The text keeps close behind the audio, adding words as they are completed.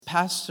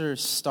pastor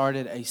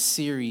started a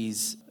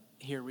series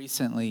here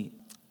recently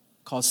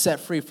called Set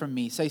Free From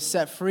Me. Say,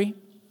 set free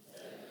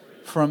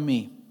from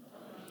me.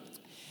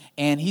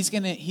 And he's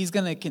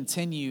gonna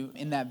continue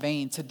in that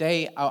vein.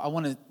 Today, I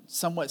want to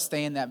somewhat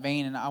stay in that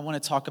vein, and I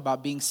want to talk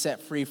about being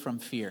set free from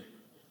fear.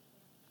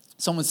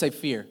 Someone say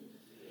fear.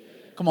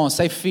 Come on,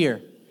 say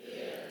fear.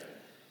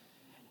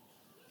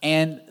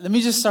 And let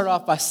me just start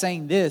off by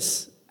saying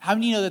this. How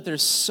many of you know that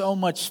there's so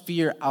much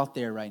fear out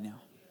there right now?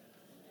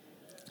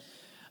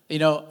 You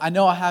know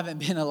I haven't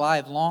been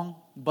alive long,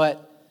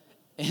 but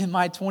in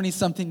my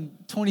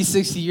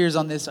 26 years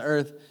on this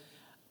earth,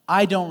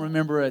 I don't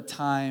remember a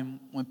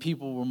time when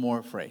people were more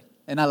afraid.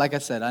 And like I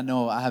said, I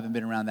know I haven't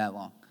been around that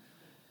long.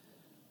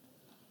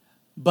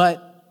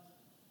 But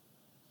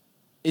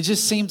it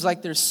just seems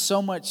like there's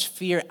so much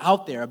fear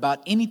out there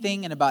about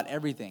anything and about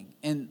everything.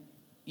 And,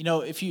 you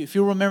know, if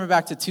you remember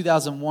back to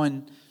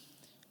 2001,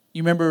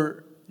 you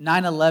remember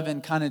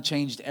 9/11 kind of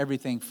changed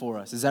everything for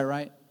us. Is that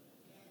right?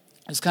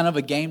 It's kind of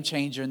a game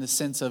changer in the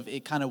sense of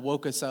it kind of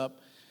woke us up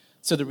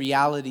to the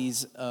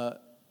realities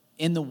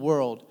in the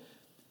world.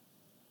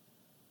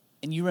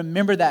 And you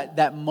remember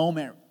that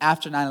moment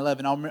after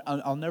 9/11.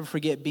 I'll never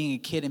forget being a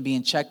kid and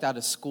being checked out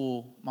of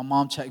school. My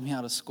mom checked me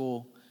out of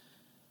school.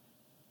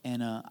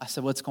 And I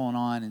said, what's going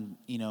on? And,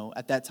 you know,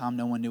 at that time,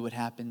 no one knew what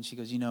happened. She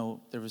goes, you know,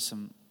 there was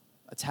some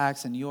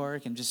attacks in New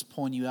York and just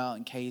pulling you out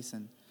in case.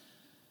 And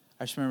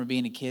I just remember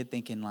being a kid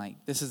thinking,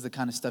 like, this is the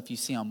kind of stuff you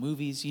see on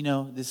movies. You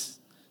know, this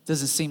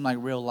doesn't seem like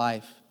real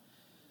life.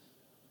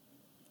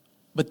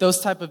 But those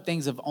type of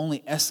things have only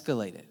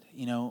escalated.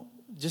 You know,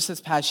 just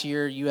this past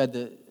year,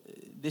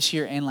 this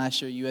year and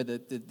last year, you had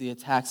the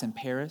attacks in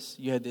Paris.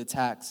 You had the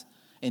attacks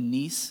in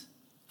Nice,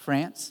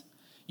 France.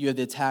 You had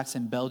the attacks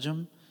in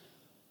Belgium.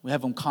 We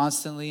have them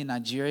constantly in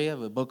Nigeria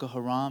with Boko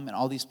Haram and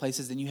all these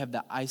places. Then you have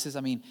the ISIS.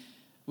 I mean,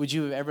 would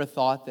you have ever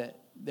thought that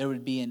there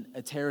would be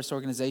a terrorist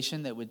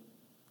organization that would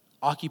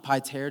occupy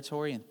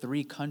territory in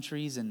 3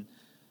 countries and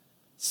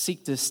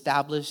seek to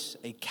establish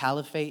a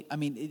caliphate? I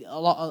mean,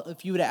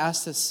 if you would have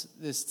asked us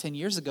this 10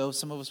 years ago,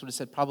 some of us would have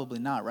said probably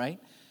not, right?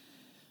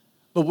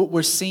 But what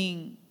we're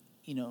seeing,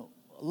 you know,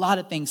 a lot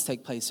of things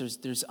take place.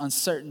 There's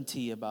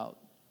uncertainty about,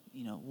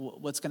 you know,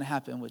 what's going to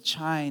happen with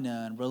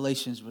China and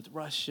relations with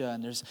Russia,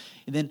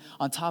 and then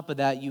on top of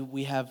that,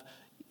 we have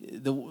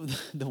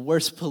the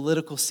worst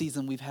political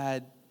season we've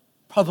had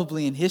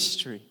probably in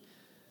history.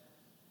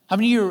 How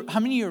many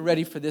of you are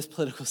ready for this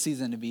political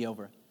season to be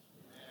over?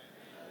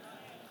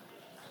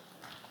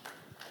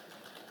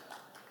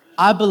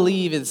 I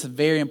believe it's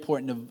very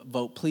important to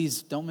vote.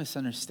 Please don't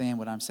misunderstand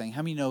what I'm saying.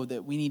 How many know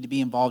that we need to be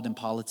involved in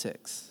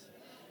politics?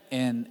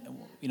 And,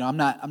 you know, I'm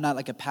not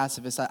like a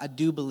pacifist. I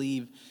do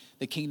believe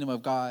the kingdom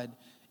of God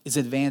is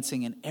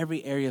advancing in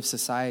every area of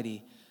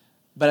society.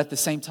 But at the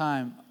same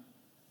time,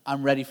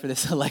 I'm ready for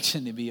this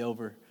election to be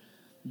over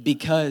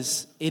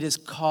because it has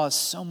caused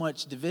so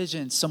much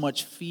division, so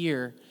much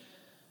fear.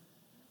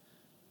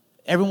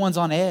 Everyone's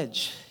on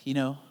edge, you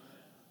know,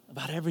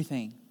 about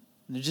everything.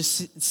 And there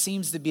just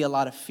seems to be a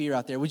lot of fear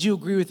out there. Would you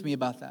agree with me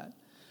about that?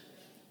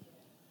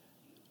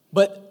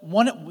 But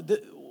one of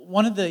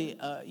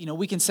the you know,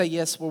 we can say,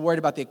 yes, we're worried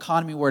about the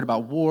economy, we're worried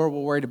about war,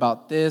 we're worried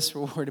about this,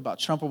 we're worried about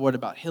Trump, we're worried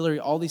about Hillary,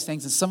 all these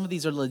things. And some of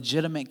these are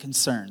legitimate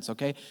concerns,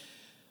 okay?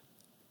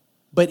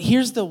 But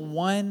here's the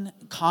one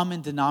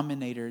common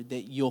denominator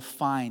that you'll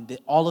find that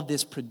all of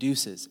this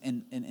produces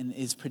and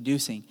is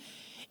producing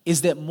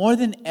is that more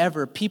than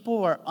ever,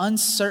 people are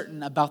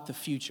uncertain about the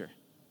future.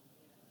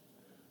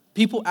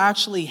 People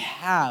actually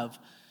have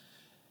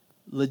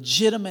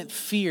legitimate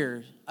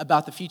fear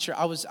about the future.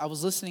 I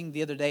was listening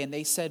the other day, and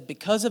they said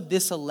because of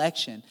this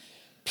election,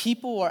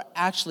 people are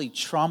actually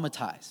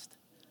traumatized.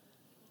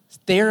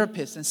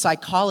 Therapists and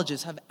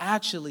psychologists have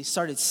actually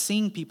started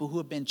seeing people who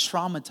have been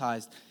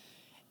traumatized.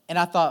 And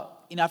I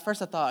thought, you know, at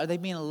first I thought, are they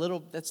being a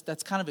little,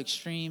 that's kind of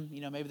extreme.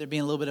 You know, maybe they're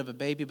being a little bit of a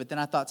baby. But then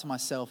I thought to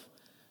myself,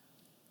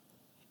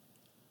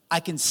 I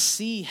can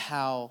see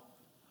how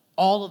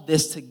all of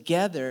this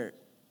together,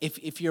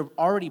 if you're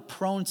already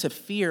prone to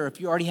fear, if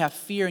you already have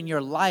fear in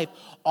your life,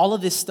 all of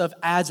this stuff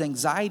adds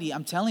anxiety.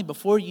 I'm telling you,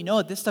 before you know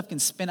it, this stuff can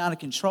spin out of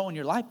control in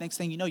your life. Next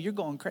thing you know, you're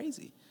going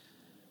crazy.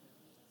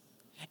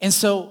 And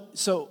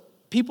so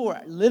people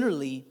are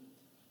literally,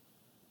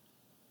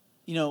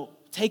 you know,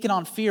 taking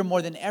on fear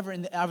more than ever.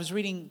 And I was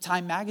reading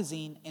Time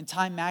Magazine, and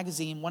Time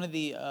Magazine, one of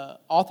the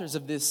authors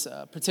of this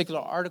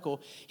particular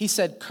article, he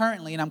said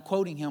currently, and I'm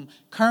quoting him,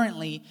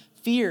 currently,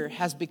 fear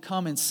has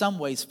become in some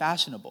ways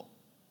fashionable.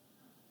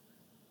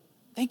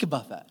 Think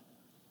about that.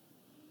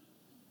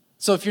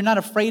 So if you're not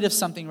afraid of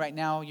something right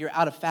now, you're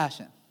out of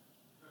fashion.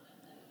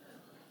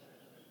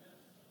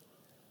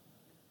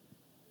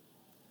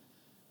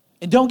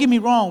 And don't get me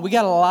wrong, we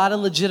got a lot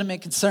of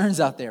legitimate concerns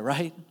out there,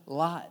 right? A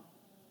lot.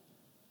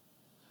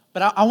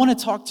 But I want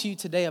to talk to you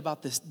today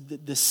about this,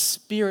 the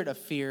spirit of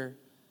fear,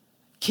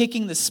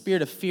 kicking the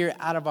spirit of fear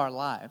out of our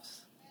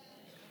lives.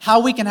 How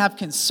we can have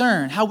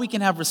concern, how we can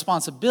have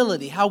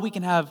responsibility, how we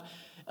can have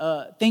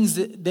things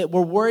that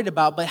we're worried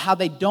about, but how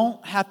they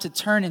don't have to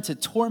turn into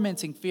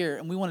tormenting fear.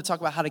 And we want to talk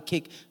about how to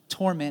kick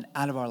torment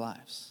out of our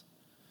lives.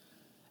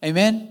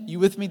 Amen? You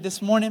with me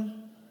this morning?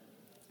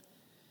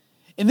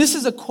 And this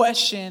is a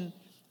question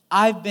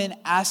I've been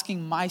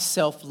asking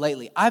myself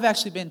lately. I've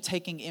actually been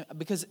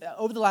because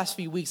over the last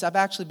few weeks, I've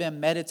actually been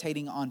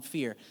meditating on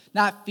fear.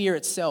 Not fear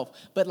itself,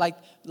 but like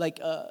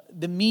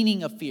the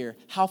meaning of fear,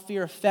 how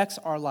fear affects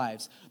our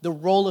lives, the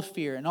role of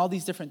fear, and all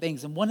these different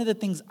things. And one of the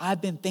things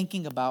I've been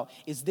thinking about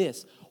is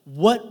this: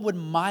 what would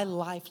my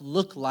life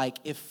look like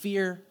if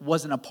fear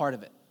wasn't a part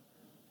of it?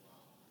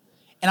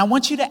 And I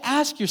want you to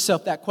ask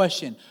yourself that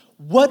question.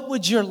 What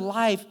would your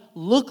life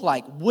look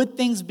like? Would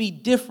things be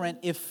different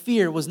if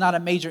fear was not a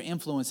major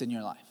influence in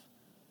your life?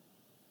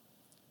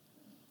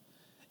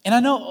 And I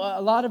know a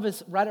lot of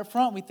us right up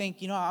front, we think,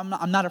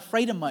 I'm not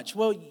afraid of much.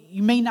 Well,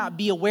 you may not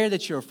be aware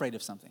that you're afraid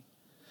of something.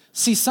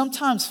 See,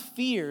 sometimes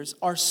fears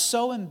are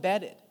so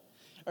embedded,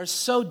 or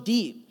so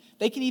deep,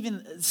 they can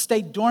even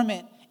stay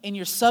dormant in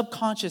your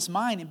subconscious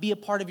mind and be a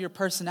part of your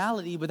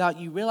personality without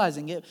you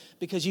realizing it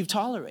because you've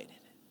tolerated it.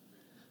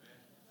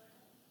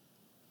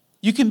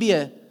 You can be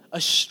a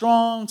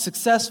strong,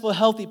 successful,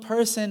 healthy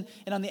person,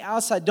 and on the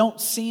outside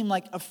don't seem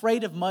like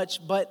afraid of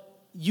much, but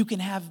you can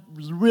have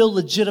real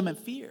legitimate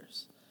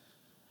fears.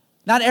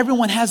 Not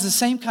everyone has the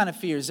same kind of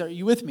fears. Are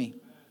you with me?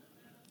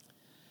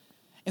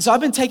 And so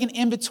I've been taking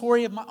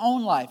inventory of my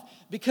own life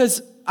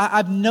because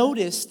I've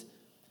noticed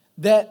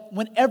that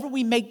whenever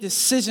we make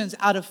decisions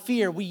out of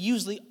fear, we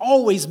usually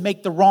always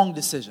make the wrong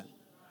decision.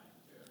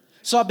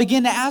 So I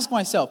begin to ask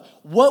myself,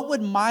 what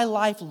would my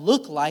life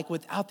look like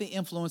without the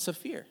influence of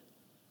fear?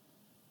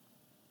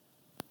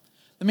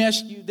 Let me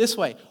ask you this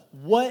way.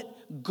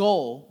 What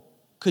goal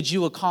could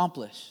you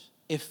accomplish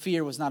if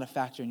fear was not a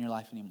factor in your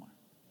life anymore?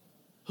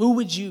 Who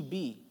would you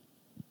be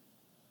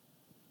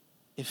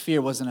if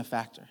fear wasn't a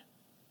factor?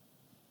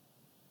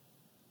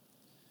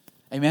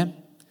 Amen?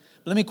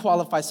 But let me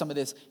qualify some of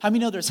this. How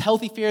many know there's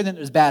healthy fear and then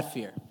there's bad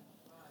fear?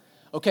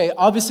 Okay,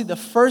 obviously the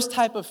first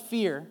type of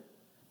fear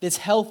that's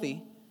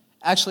healthy,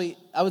 actually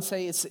I would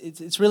say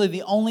it's really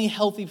the only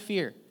healthy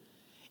fear,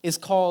 is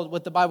called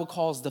what the Bible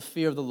calls the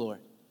fear of the Lord.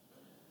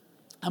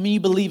 How many of you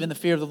believe in the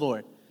fear of the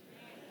Lord?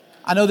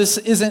 I know this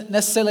isn't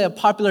necessarily a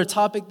popular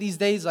topic these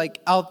days, like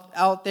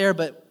out there,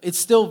 but it's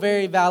still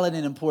very valid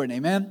and important.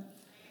 Amen?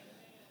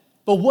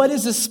 But what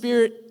is the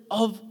spirit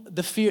of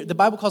the fear? The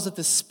Bible calls it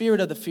the spirit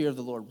of the fear of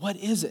the Lord. What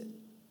is it?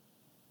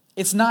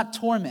 It's not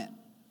torment.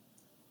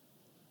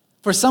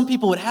 For some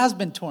people, it has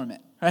been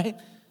torment, right?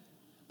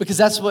 Because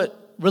that's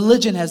what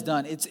religion has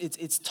done.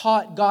 It's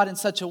taught God in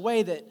such a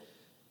way that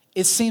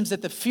it seems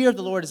that the fear of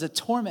the Lord is a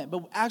torment.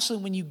 But actually,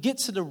 when you get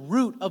to the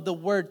root of the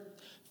word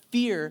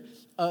fear,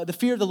 the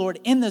fear of the Lord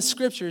in the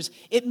scriptures,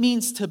 it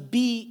means to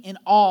be in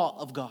awe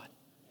of God.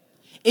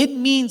 It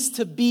means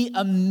to be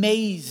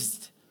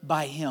amazed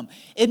by Him.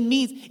 It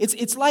means,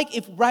 it's like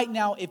if right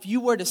now, if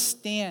you were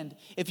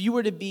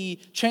to be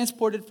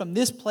transported from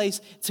this place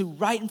to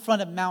right in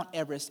front of Mount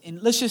Everest,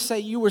 and let's just say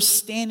you were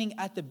standing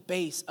at the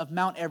base of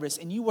Mount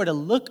Everest, and you were to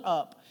look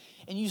up,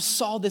 and you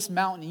saw this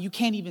mountain, and you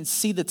can't even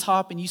see the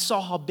top, and you saw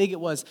how big it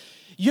was.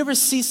 You ever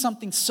see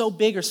something so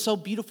big or so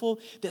beautiful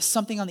that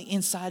something on the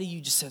inside of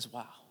you just says,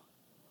 wow.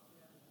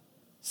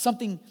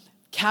 Something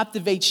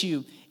captivates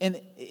you, and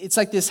it's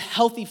like this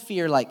healthy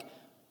fear, like,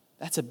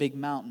 that's a big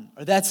mountain,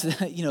 or that's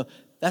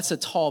a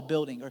tall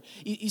building. Or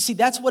you see,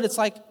 that's what it's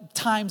like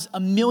times a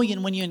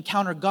million when you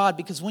encounter God,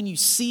 because when you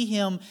see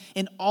Him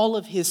in all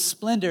of His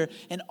splendor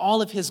and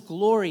all of His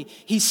glory,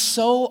 He's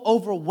so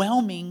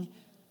overwhelming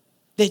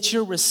that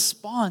your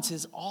response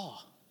is awe.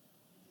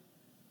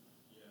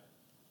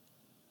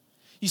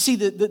 You see,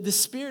 the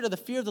spirit of the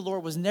fear of the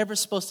Lord was never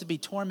supposed to be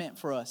torment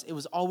for us. It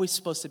was always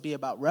supposed to be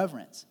about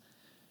reverence.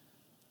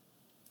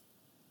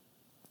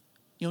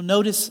 You'll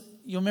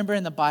remember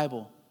in the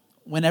Bible,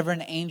 whenever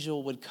an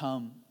angel would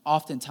come,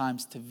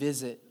 oftentimes to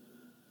visit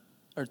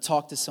or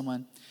talk to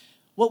someone,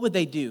 what would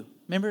they do?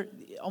 Remember,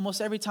 almost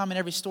every time in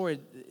every story,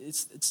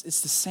 it's the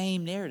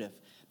same narrative.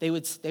 They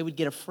would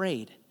get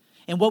afraid.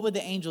 And what would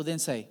the angel then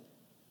say?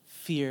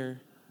 Fear.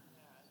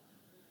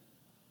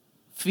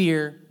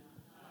 Fear.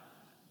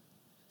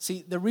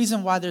 See, the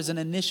reason why there's an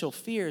initial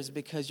fear is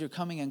because you're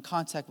coming in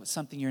contact with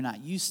something you're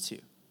not used to.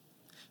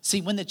 See,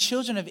 when the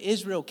children of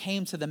Israel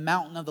came to the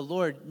mountain of the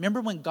Lord,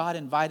 remember when God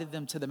invited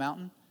them to the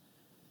mountain?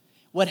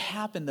 What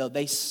happened though?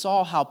 They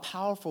saw how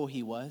powerful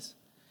He was.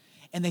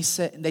 And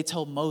they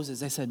told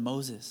Moses, they said,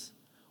 Moses,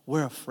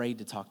 we're afraid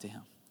to talk to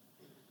Him.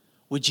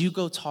 Would you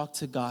go talk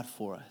to God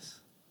for us?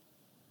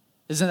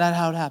 Isn't that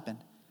how it happened?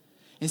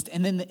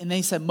 And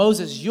they said,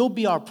 Moses, you'll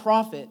be our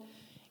prophet.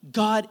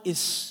 God is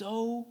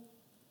so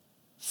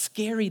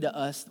scary to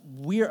us,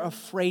 we're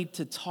afraid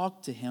to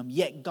talk to Him,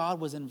 yet God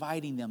was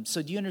inviting them.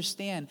 So do you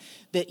understand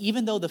that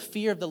even though the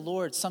fear of the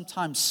Lord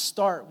sometimes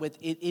start with,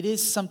 it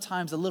is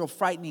sometimes a little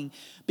frightening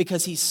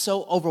because He's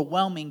so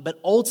overwhelming, but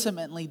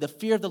ultimately the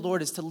fear of the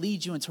Lord is to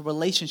lead you into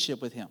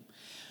relationship with Him.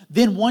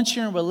 Then once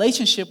you're in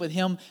relationship with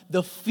Him,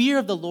 the fear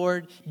of the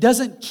Lord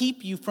doesn't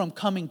keep you from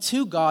coming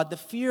to God. The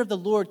fear of the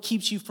Lord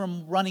keeps you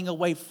from running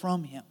away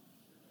from Him.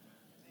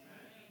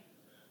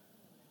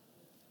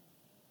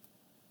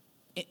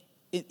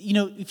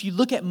 if you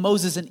look at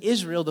Moses and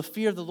Israel, the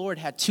fear of the Lord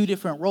had two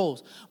different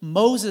roles.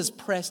 Moses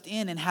pressed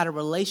in and had a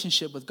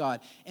relationship with God.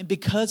 And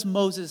because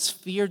Moses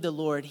feared the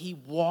Lord, he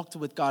walked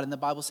with God. And the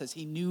Bible says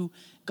he knew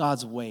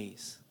God's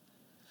ways.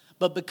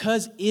 But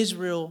because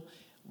Israel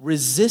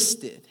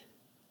resisted,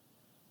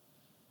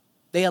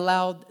 they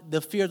allowed the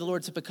fear of the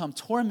Lord to become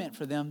torment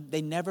for them.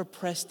 They never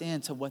pressed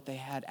into what they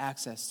had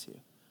access to.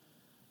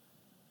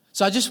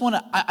 So I just want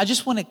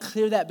to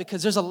clear that,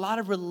 because there's a lot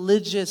of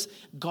religious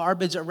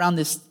garbage around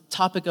this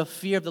topic of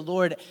fear of the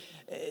Lord,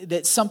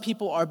 that some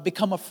people are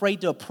become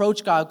afraid to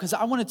approach God. Because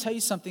I want to tell you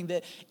something,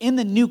 that in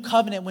the new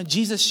covenant, when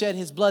Jesus shed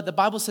his blood, the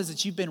Bible says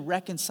that you've been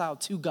reconciled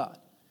to God.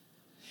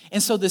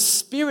 And so the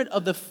spirit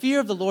of the fear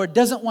of the Lord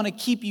doesn't want to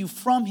keep you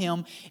from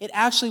him. It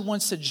actually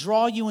wants to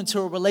draw you into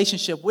a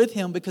relationship with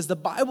him, because the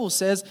Bible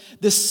says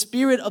the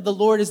spirit of the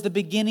Lord is the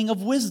beginning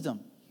of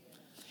wisdom.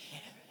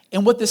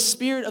 And what the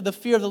spirit of the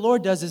fear of the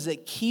Lord does is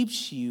it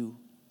keeps you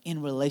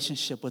in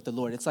relationship with the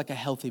Lord. It's like a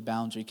healthy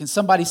boundary. Can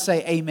somebody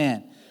say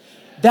amen?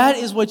 That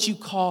is what you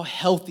call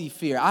healthy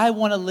fear. I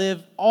want to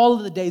live all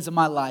of the days of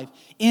my life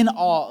in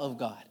awe of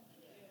God.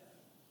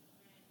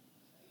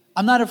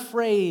 I'm not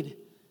afraid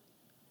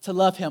to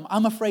love him.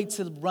 I'm afraid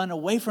to run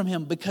away from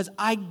him, because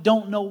I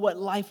don't know what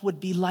life would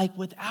be like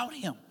without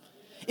him.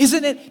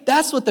 Isn't it?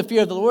 That's what the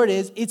fear of the Lord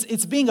is.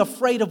 It's being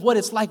afraid of what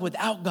it's like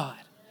without God.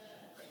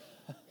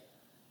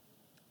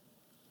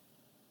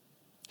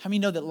 How many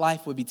know that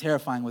life would be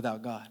terrifying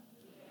without God?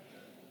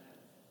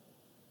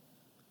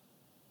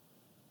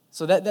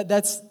 So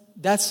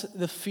that's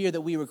the fear that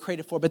we were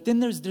created for. But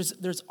then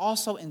there's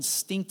also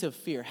instinctive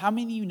fear. How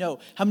many of you know?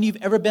 How many of you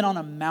have ever been on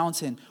a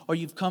mountain, or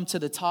you've come to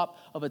the top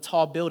of a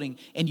tall building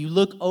and you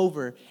look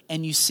over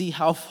and you see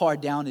how far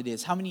down it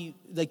is? How many,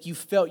 you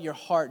felt your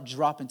heart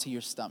drop into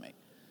your stomach?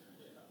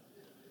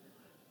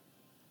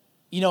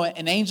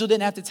 An angel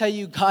didn't have to tell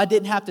you. God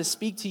didn't have to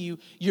speak to you.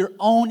 Your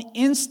own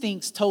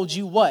instincts told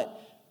you what?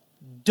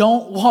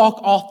 Don't walk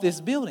off this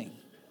building.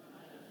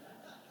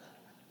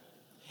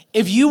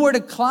 If you were to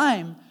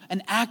climb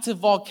an active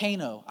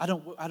volcano,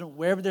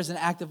 wherever there's an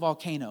active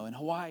volcano, in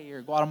Hawaii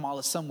or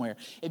Guatemala somewhere,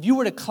 if you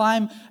were to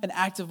climb an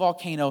active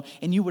volcano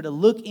and you were to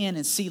look in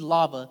and see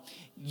lava,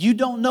 you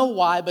don't know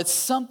why, but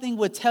something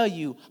would tell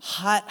you,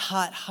 hot,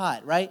 hot,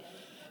 hot, right?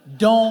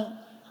 Don't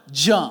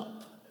jump.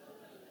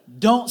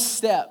 Don't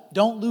step.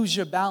 Don't lose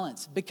your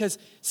balance. Because,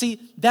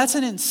 see, that's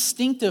an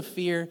instinctive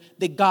fear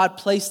that God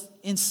placed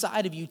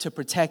inside of you to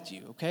protect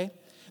you, okay?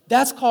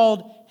 That's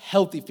called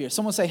healthy fear.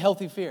 Someone say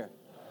healthy fear.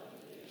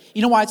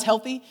 You know why it's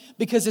healthy?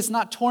 Because it's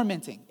not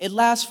tormenting. It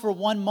lasts for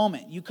one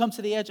moment. You come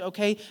to the edge,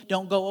 okay,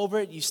 don't go over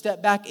it. You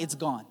step back, it's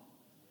gone.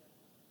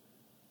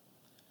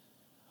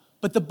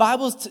 But the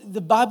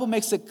Bible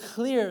makes it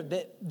clear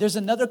that there's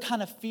another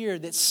kind of fear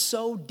that's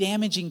so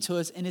damaging to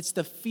us, and it's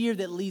the fear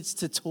that leads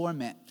to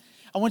torment.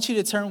 I want you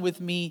to turn with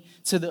me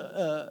to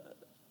the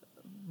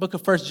book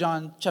of 1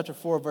 John chapter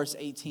 4, verse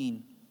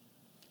 18.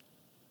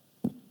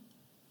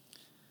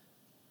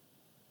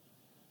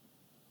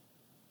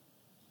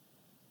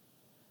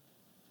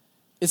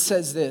 It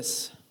says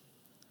this: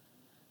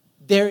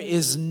 there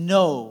is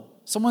no,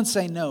 someone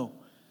say no.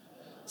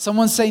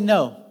 Someone say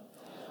no.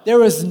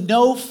 There is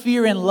no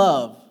fear in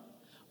love,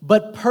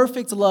 but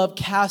perfect love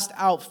casts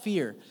out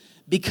fear,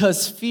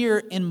 because fear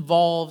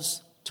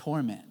involves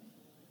torment.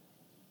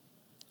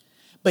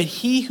 But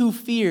he who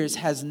fears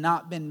has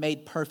not been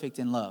made perfect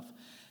in love.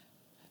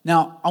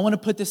 Now, I want to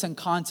put this in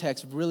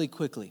context really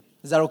quickly.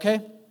 Is that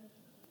okay?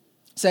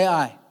 Say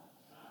aye.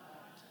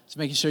 Just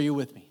making sure you're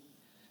with me.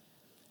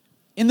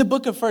 In the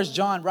book of 1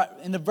 John,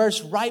 in the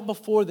verse right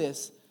before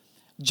this,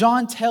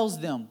 John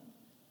tells them,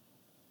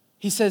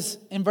 he says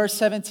in verse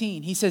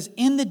 17, he says,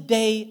 in the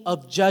day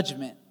of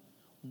judgment,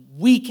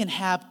 we can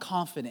have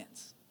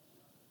confidence.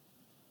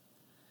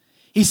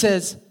 He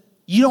says,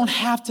 you don't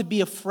have to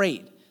be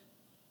afraid.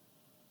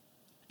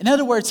 In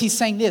other words, he's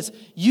saying this: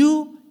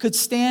 you could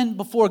stand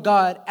before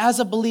God as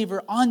a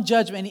believer on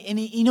judgment. And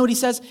you know what he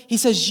says? He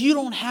says, you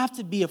don't have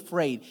to be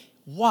afraid.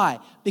 Why?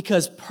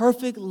 Because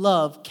perfect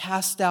love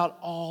casts out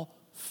all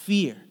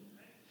fear.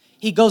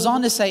 He goes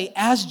on to say,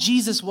 as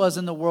Jesus was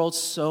in the world,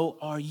 so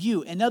are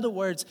you. In other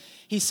words,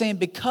 he's saying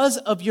because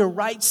of your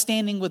right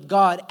standing with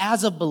God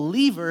as a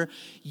believer,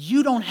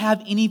 you don't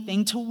have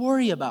anything to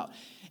worry about.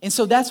 And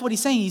so that's what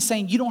he's saying. He's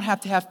saying you don't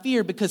have to have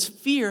fear, because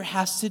fear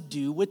has to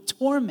do with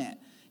torment.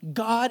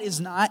 God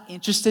is not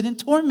interested in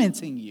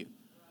tormenting you.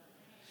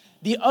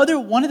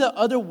 One of the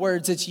other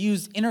words that's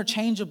used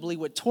interchangeably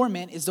with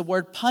torment is the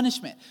word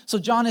punishment. So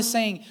John is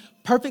saying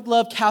perfect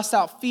love casts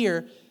out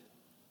fear,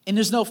 and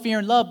there's no fear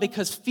in love,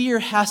 because fear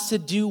has to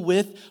do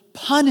with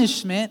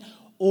punishment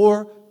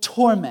or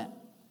torment.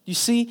 You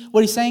see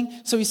what he's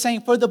saying? So he's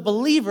saying for the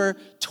believer,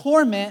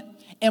 torment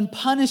and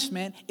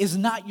punishment is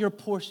not your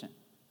portion.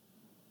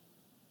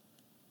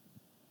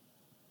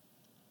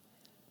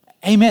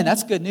 Amen.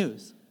 That's good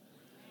news.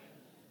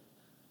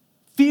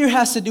 Fear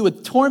has to do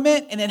with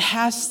torment, and it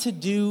has to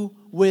do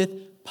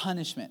with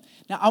punishment.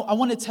 Now, I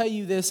want to tell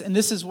you this, and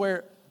this is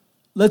where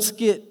let's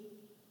get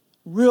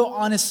real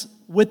honest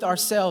with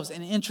ourselves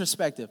and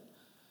introspective.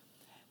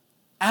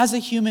 as a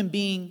human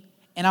being,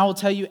 and I will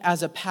tell you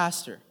as a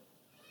pastor,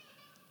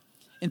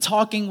 in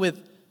talking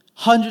with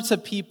hundreds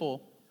of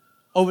people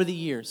over the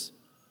years,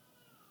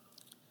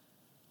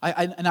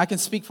 I can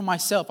speak for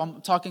myself. I'm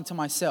talking to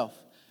myself.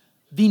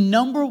 The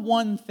number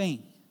one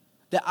thing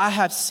that I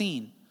have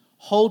seen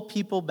hold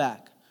people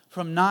back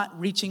from not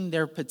reaching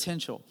their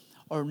potential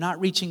or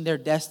not reaching their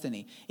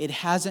destiny, it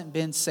hasn't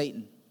been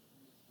Satan.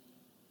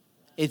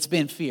 It's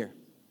been fear.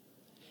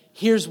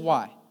 Here's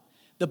why.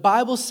 The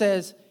Bible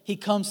says he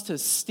comes to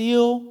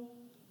steal,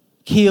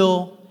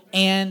 kill,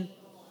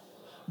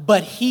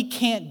 but he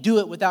can't do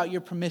it without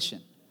your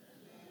permission.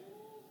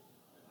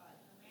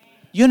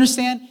 You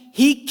understand?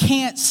 He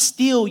can't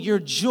steal your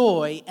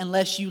joy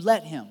unless you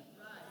let him.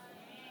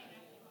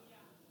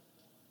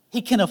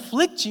 He can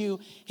afflict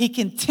you, he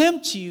can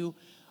tempt you,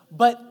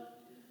 but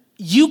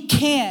he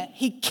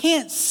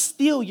can't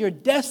steal your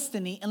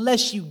destiny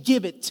unless you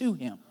give it to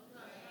him.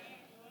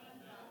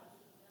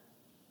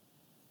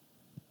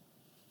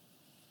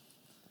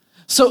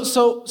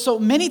 So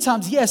many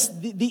times, yes,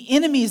 the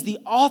enemy is the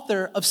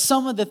author of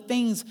some of the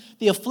things,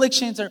 the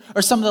afflictions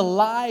or some of the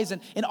lies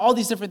and all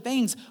these different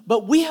things.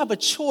 But we have a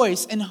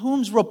choice in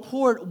whom's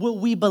report will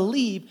we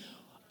believe.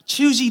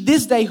 Choose ye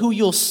this day who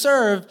you'll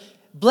serve.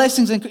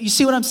 Blessings. And you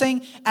see what I'm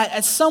saying?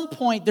 At some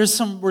point, there's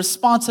some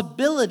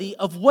responsibility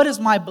of what is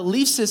my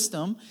belief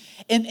system.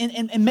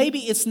 And maybe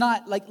it's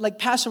not like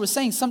Pastor was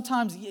saying.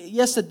 Sometimes,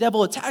 yes, the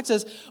devil attacks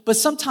us, but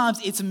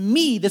sometimes it's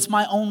me that's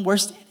my own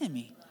worst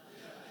enemy.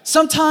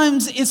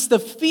 Sometimes it's the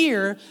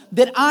fear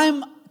that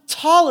I'm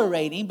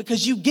tolerating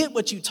because you get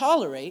what you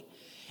tolerate.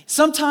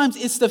 Sometimes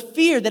it's the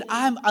fear that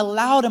I'm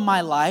allowed in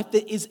my life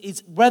that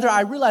is whether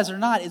I realize it or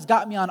not, it's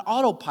got me on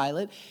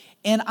autopilot.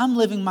 And I'm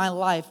living my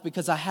life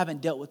because I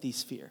haven't dealt with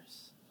these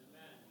fears.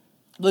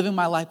 I'm living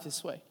my life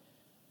this way.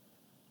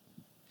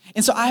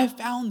 And so I have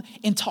found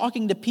in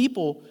talking to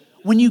people,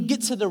 when you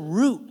get to the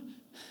root,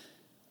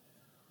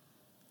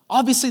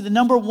 obviously the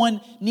number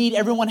one need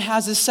everyone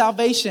has is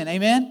salvation.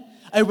 Amen?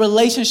 A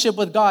relationship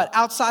with God.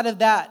 Outside of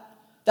that,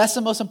 that's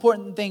the most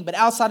important thing. But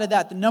outside of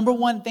that, the number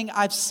one thing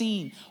I've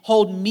seen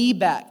hold me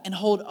back and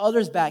hold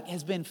others back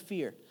has been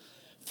fear.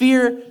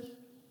 Fear,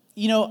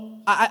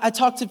 I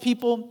talk to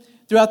people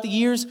throughout the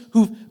years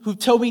who've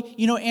told me,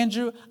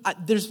 Andrew,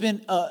 there's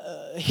been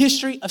a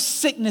history of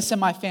sickness in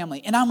my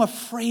family, and I'm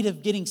afraid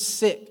of getting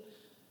sick.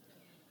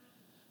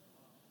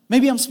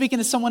 Maybe I'm speaking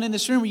to someone in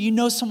this room, or you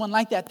know someone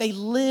like that. They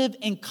live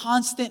in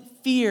constant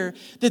fear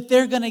that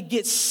they're going to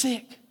get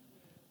sick.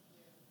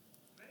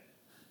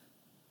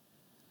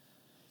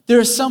 There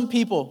are some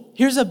people,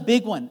 here's a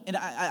big one, and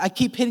I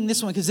keep hitting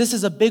this one because this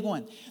is a big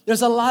one.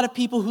 There's a lot of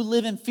people who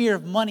live in fear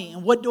of money,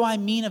 and what do I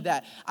mean of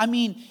that? I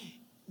mean,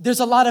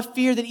 there's a lot of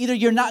fear that either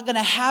you're not going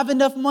to have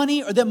enough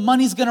money or that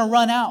money's going to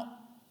run out.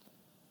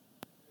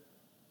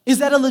 Is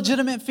that a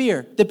legitimate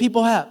fear that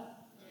people have?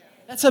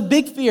 That's a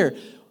big fear.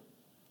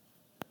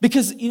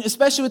 Because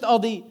especially with all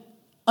the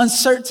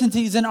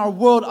uncertainties in our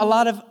world, a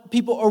lot of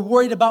people are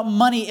worried about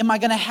money. Am I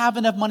going to have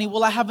enough money?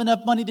 Will I have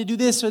enough money to do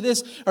this or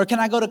this? Or can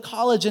I go to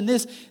college and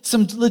this?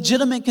 Some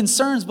legitimate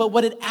concerns, but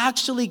what it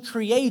actually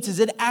creates is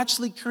it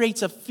actually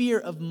creates a fear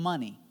of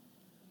money.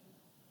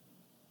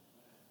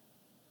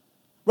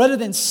 Rather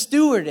than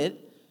steward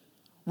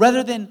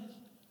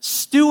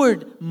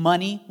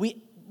money,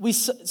 we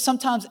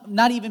sometimes,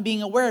 not even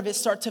being aware of it,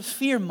 start to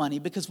fear money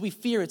because we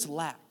fear its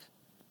lack.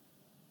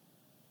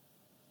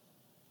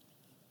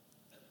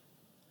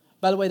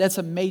 By the way, that's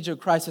a major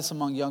crisis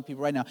among young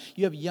people right now.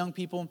 You have young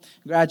people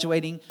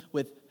graduating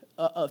with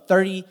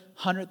 $30,000,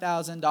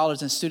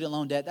 $100,000 in student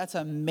loan debt. That's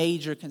a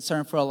major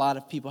concern for a lot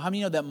of people. How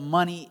many know that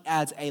money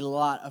adds a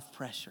lot of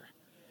pressure?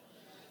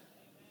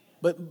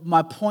 But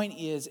my point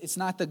is, it's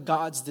not the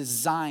God's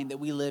design that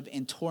we live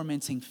in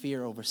tormenting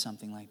fear over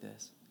something like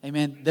this.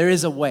 Amen? There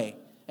is a way.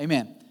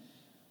 Amen.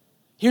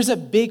 Here's a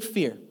big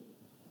fear.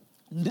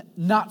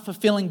 Not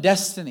fulfilling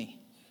destiny.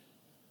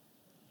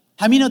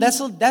 How many know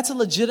that's a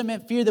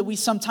legitimate fear that we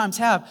sometimes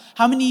have?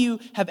 How many of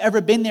you have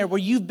ever been there where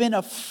you've been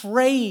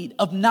afraid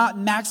of not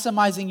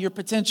maximizing your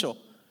potential?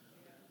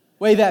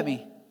 Wave at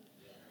me.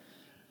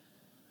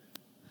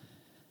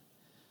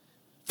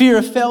 Fear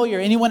of failure.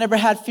 Anyone ever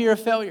had fear of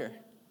failure?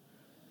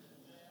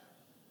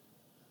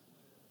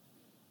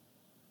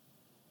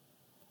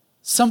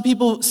 Some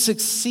people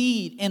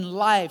succeed in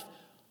life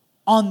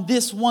on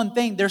this one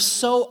thing. They're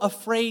so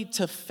afraid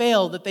to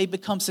fail that they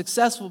become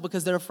successful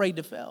because they're afraid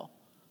to fail.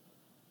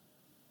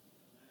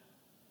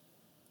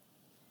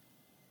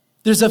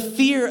 There's a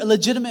fear, a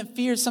legitimate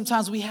fear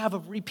sometimes we have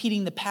of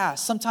repeating the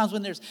past. Sometimes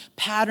when there's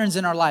patterns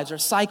in our lives or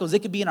cycles, it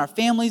could be in our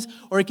families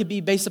or it could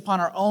be based upon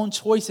our own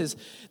choices,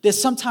 that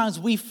sometimes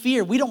we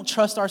fear, we don't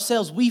trust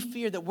ourselves. We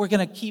fear that we're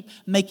going to keep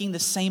making the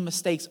same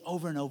mistakes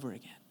over and over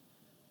again.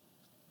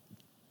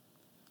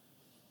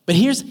 But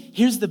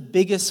here's the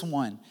biggest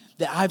one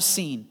that I've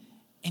seen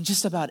in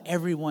just about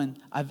everyone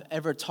I've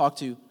ever talked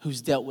to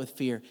who's dealt with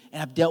fear.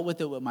 And I've dealt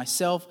with it with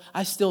myself.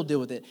 I still deal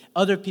with it.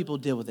 Other people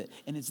deal with it.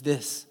 And it's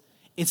this.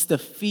 It's the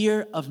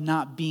fear of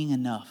not being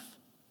enough.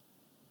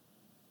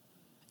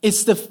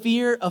 It's the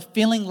fear of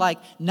feeling like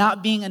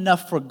not being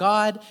enough for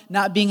God,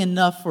 not being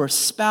enough for a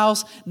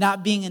spouse,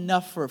 not being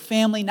enough for a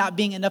family, not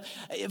being enough,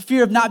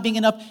 fear of not being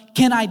enough.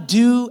 Can I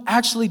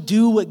actually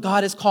do what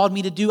God has called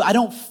me to do? I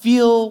don't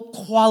feel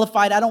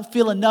qualified. I don't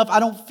feel enough.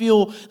 I don't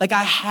feel like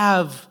I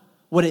have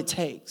what it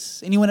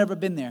takes. Anyone ever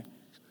been there?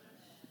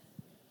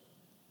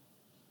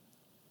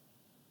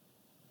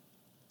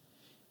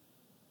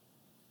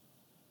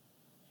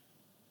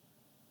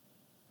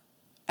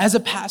 As a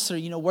pastor,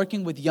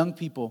 working with young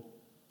people,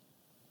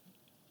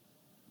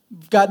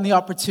 I've gotten the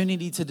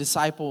opportunity to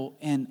disciple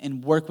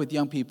and work with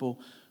young people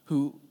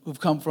who've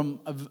come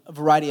from a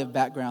variety of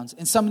backgrounds.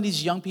 And some of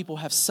these young people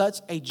have such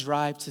a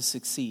drive to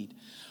succeed.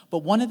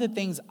 But one of the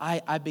things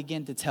I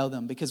begin to tell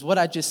them, because what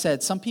I just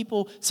said, some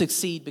people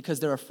succeed because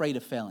they're afraid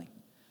of failing.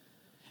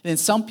 And then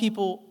some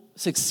people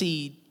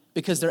succeed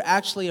because they're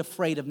actually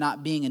afraid of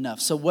not being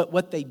enough. So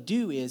what they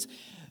do is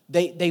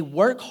they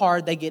work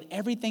hard, they get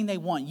everything they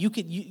want. You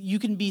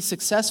can be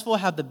successful,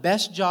 have the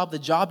best job, the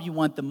job you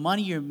want, the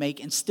money you make,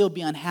 and still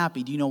be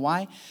unhappy. Do you know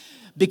why?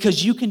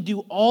 Because you can do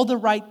all the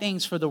right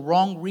things for the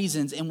wrong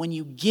reasons, and when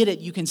you get it,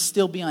 you can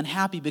still be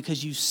unhappy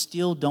because you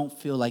still don't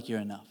feel like you're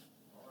enough.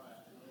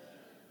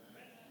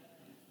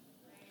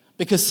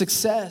 Because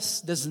success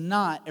does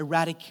not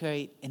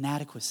eradicate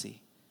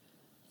inadequacy.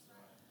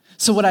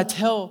 So what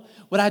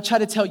I try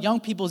to tell young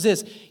people is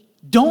this: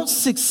 don't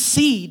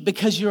succeed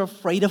because you're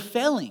afraid of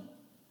failing.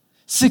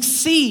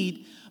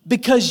 Succeed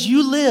because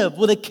you live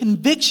with a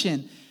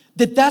conviction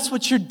that that's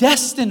what you're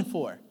destined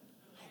for.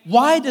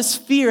 Why does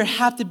fear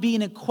have to be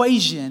an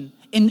equation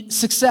in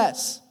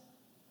success?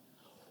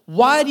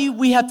 Why do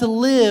we have to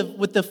live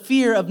with the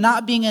fear of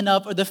not being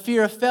enough or the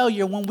fear of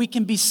failure when we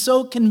can be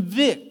so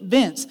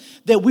convinced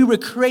that we were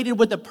created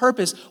with a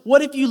purpose?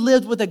 What if you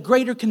lived with a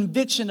greater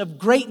conviction of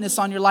greatness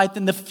on your life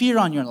than the fear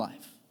on your life?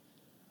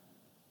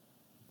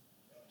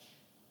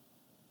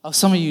 Oh,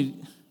 some of you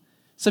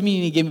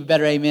need to give me a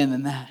better amen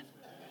than that.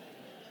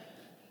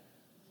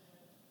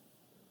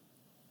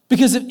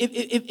 Because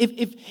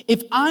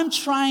if I'm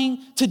trying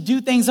to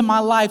do things in my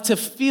life to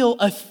feel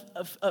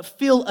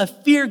a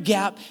fear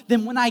gap,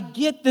 then when I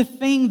get the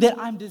thing that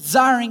I'm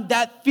desiring,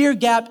 that fear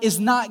gap is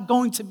not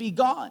going to be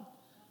gone.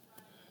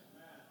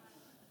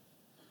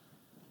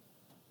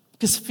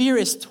 Because fear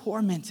is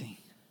tormenting.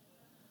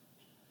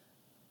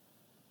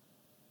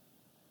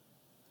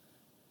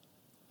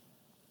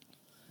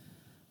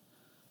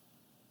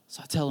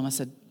 So I tell him, I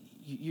said,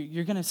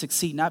 you're going to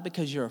succeed not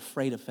because you're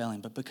afraid of failing,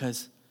 but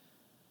because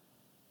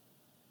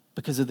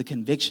of the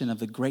conviction of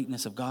the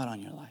greatness of God on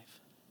your life.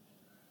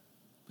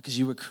 Because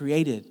you were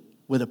created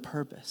with a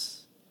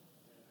purpose.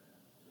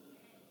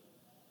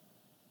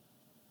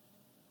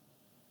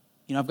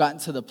 I've gotten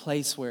to the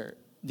place where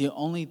the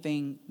only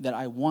thing that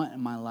I want in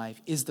my life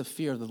is the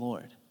fear of the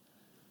Lord.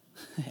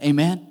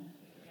 Amen?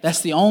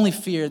 That's the only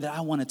fear that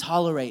I want to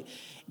tolerate.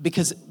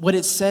 Because what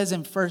it says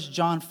in 1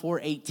 John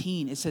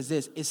 4:18, it says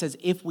this. It says,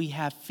 if we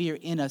have fear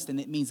in us, then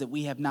it means that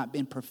we have not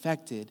been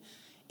perfected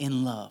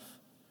in love.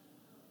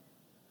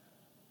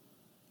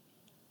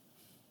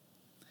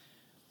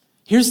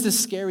 Here's the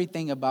scary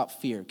thing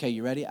about fear. Okay,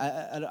 you ready?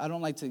 I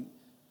don't like to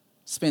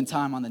spend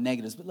time on the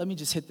negatives, but let me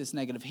just hit this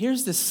negative.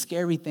 Here's the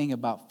scary thing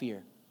about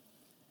fear.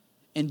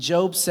 And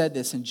Job said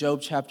this in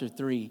Job chapter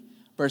 3,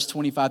 verse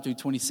 25 through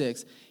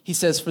 26. He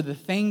says, for the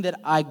thing that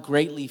I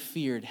greatly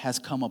feared has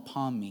come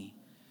upon me,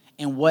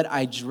 and what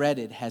I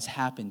dreaded has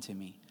happened to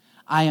me.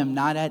 I am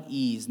not at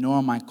ease, nor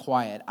am I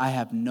quiet. I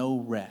have no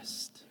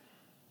rest,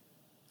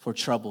 for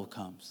trouble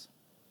comes.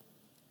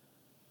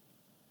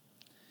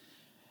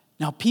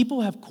 Now,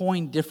 people have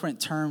coined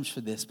different terms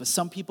for this, but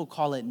some people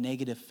call it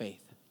negative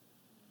faith.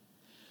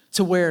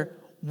 To where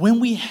when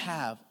we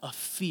have a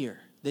fear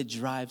that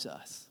drives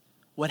us,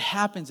 what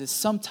happens is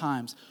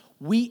sometimes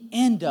we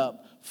end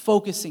up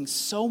focusing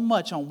so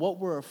much on what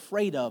we're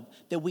afraid of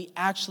that we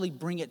actually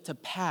bring it to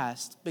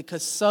pass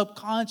because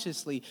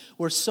subconsciously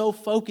we're so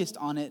focused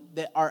on it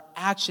that our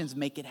actions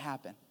make it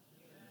happen.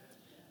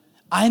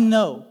 I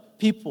know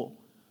people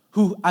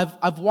who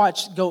I've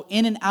watched go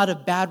in and out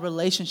of bad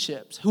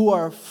relationships, who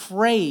are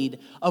afraid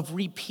of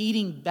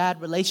repeating bad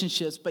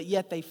relationships, but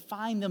yet they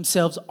find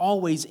themselves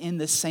always in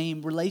the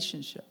same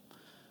relationship.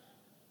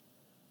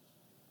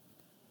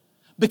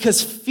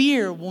 Because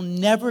fear will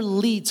never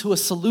lead to a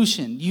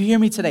solution. You hear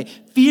me today?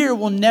 Fear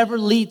will never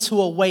lead to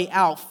a way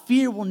out.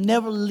 Fear will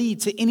never lead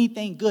to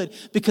anything good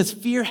because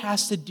fear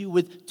has to do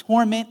with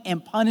torment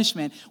and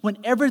punishment.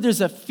 Whenever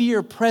there's a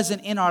fear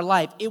present in our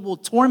life, it will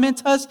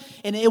torment us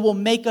and it will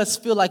make us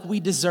feel like we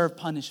deserve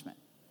punishment.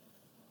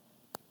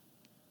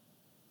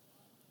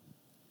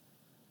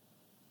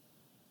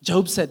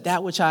 Job said,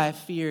 that which I have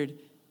feared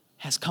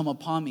has come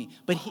upon me.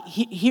 But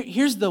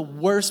here's the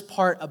worst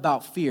part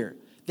about fear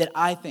that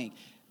I think.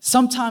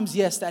 Sometimes,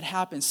 yes, that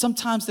happens.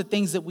 Sometimes the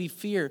things that we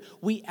fear,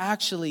 we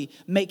actually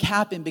make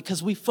happen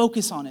because we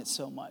focus on it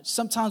so much.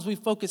 Sometimes we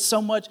focus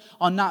so much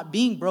on not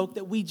being broke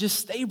that we just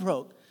stay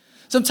broke.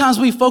 Sometimes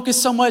we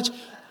focus so much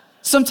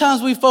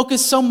Sometimes we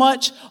focus so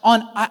much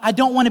on, I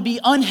don't want to be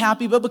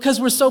unhappy, but because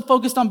we're so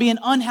focused on being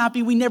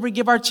unhappy, we never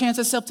give our chance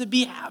ourselves to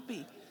be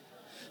happy.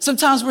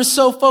 Sometimes we're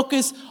so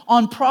focused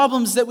on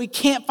problems that we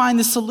can't find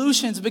the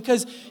solutions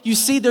because you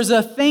see there's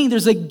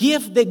a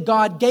gift that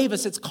God gave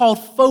us. It's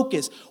called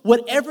focus.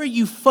 Whatever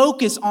you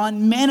focus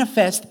on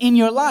manifests in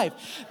your life.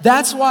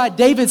 That's why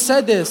David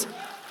said this.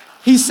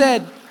 He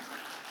says,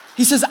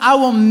 I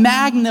will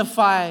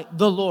magnify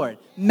the Lord.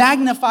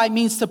 Magnify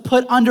means to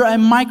put under a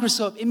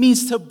microscope. It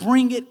means to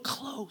bring it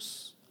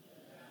close.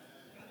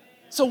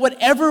 So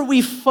whatever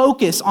we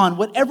focus on,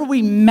 whatever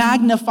we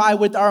magnify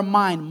with our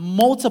mind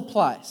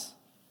multiplies.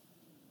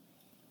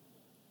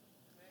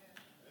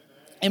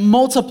 It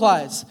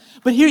multiplies.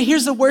 But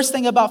here's the worst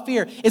thing about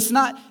fear. It's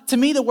not, to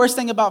me, the worst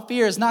thing about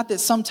fear is not that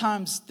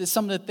sometimes that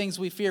some of the things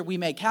we fear we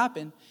make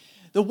happen.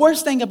 The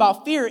worst thing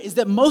about fear is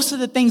that most of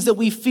the things that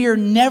we fear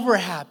never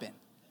happen.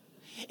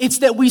 It's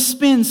that we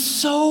spend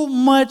so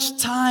much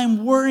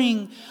time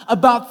worrying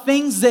about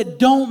things that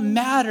don't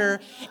matter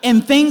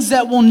and things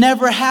that will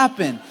never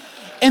happen.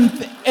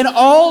 And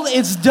all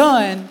it's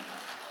done,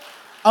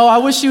 I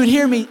wish you would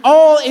hear me.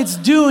 All it's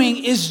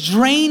doing is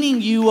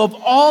draining you of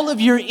all of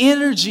your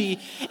energy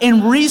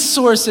and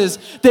resources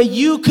that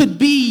you could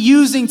be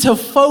using to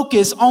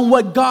focus on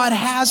what God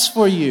has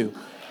for you.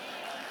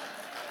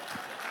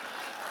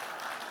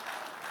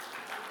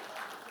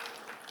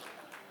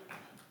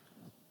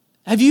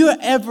 Have you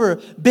ever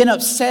been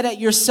upset at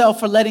yourself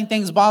for letting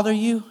things bother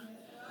you?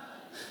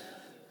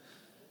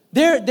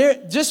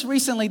 Just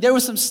recently, there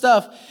was some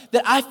stuff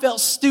that I felt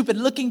stupid.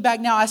 Looking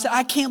back now, I said,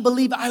 I can't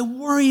believe I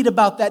worried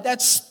about that.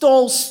 That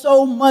stole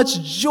so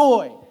much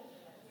joy.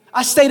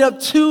 I stayed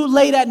up too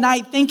late at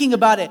night thinking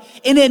about it,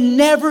 and it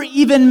never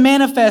even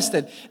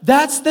manifested.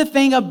 That's the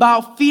thing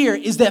about fear,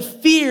 is that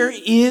fear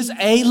is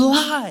a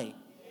lie.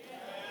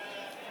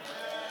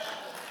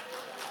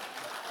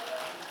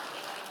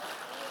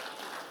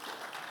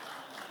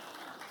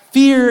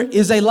 Fear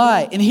is a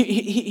lie. And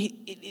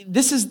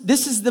this is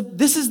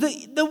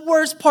the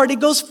worst part.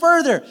 It goes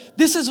further.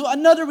 This is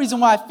another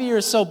reason why fear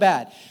is so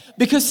bad.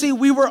 Because see,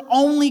 we were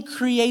only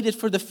created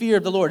for the fear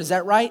of the Lord. Is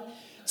that right?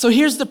 So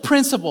here's the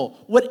principle.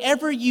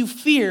 Whatever you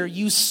fear,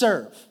 you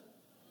serve.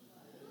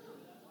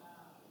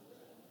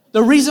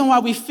 The reason why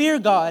we fear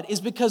God is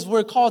because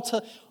we're called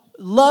to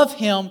love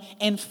Him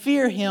and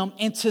fear Him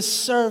and to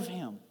serve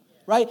Him.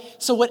 Right?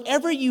 So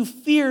whatever you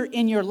fear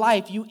in your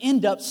life, you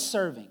end up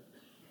serving.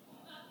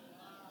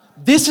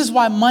 This is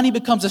why money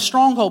becomes a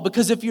stronghold,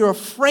 because if you're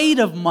afraid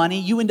of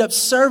money, you end up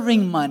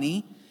serving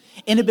money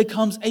and it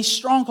becomes a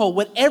stronghold.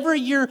 Whatever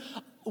you're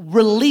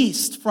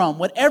released from,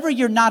 whatever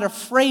you're not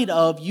afraid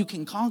of, you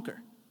can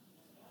conquer.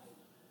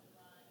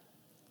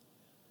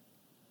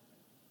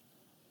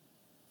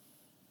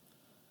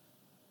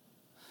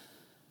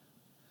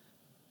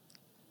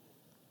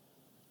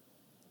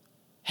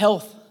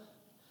 Health.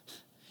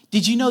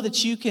 Did you know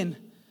that you can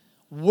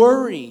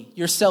worry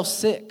yourself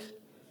sick?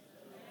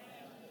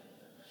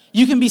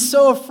 You can be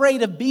so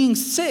afraid of being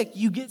sick,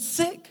 you get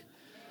sick.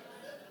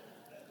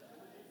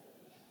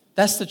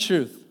 That's the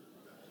truth.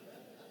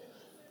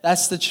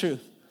 That's the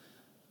truth.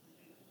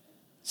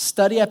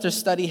 Study after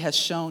study has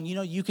shown,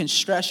 you can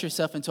stress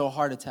yourself into a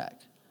heart attack.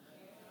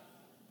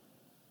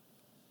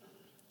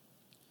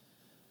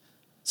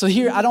 So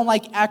here, I don't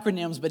like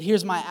acronyms, but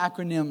here's my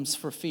acronyms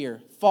for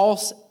fear.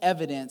 False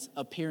evidence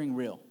appearing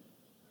real.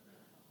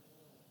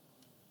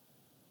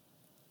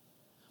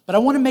 But I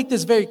want to make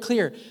this very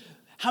clear.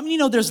 How many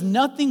know there's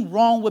nothing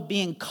wrong with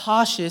being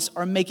cautious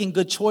or making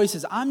good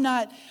choices? I'm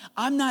not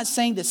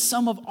saying that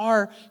some of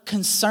our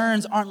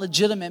concerns aren't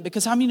legitimate,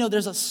 because how many know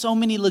there's so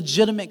many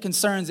legitimate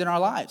concerns in our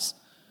lives?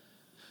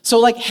 So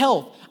like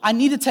health, I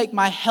need to take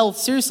my health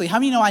seriously. How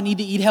many know I need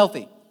to eat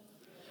healthy?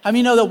 How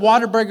many know the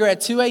Whataburger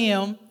at 2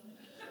 a.m.?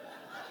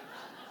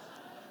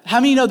 How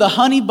many know the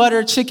honey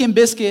butter chicken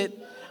biscuit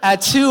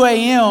at 2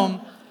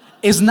 a.m.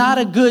 is not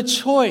a good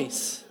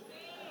choice?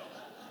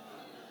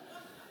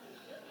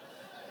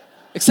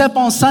 Except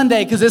on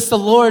Sunday, because it's the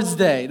Lord's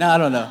Day. No, I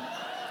don't know.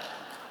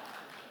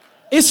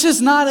 It's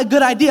just not a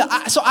good idea.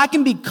 So I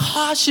can be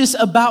cautious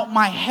about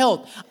my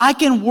health. I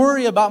can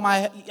worry about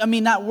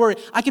not worry.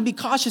 I can be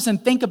cautious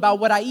and think about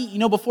what I eat.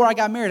 Before I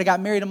got married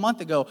a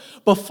month ago.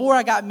 Before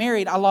I got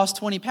married, I lost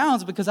 20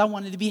 pounds because I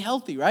wanted to be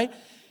healthy, right?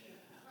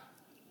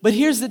 But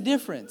here's the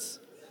difference.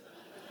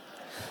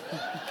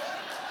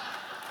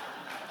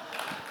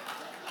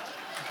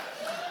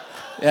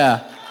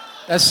 Yeah,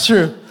 that's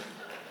true.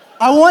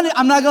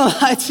 I'm not going to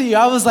lie to you.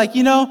 I was like,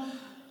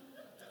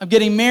 I'm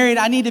getting married.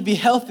 I need to be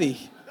healthy.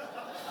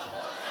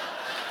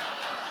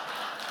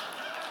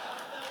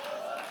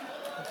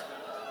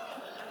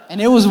 And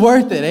it was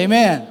worth it.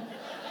 Amen.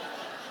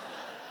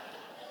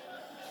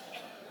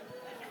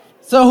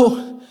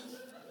 So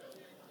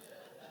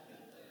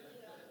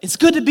it's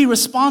good to be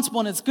responsible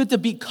and it's good to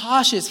be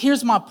cautious.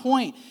 Here's my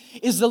point,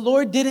 is the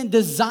Lord didn't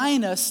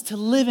design us to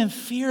live in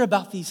fear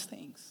about these things.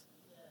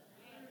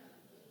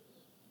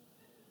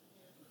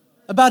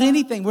 about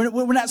anything. We're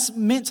not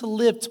meant to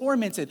live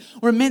tormented.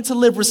 We're meant to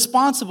live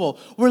responsible.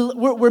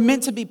 We're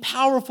meant to be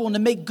powerful and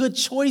to make good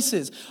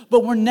choices.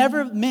 But we're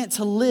never meant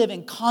to live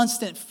in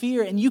constant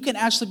fear. And you can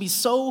actually be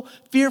so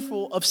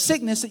fearful of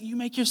sickness that you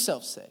make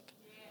yourself sick.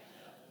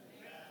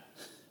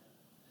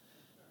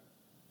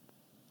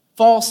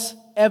 False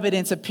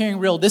evidence appearing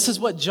real. This is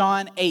what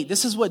John 8,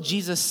 this is what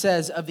Jesus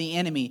says of the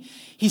enemy.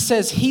 He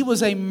says he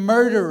was a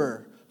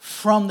murderer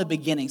from the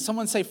beginning.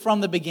 Someone say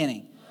from the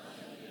beginning.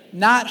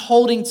 Not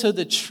holding to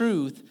the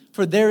truth,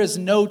 for there is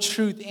no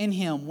truth in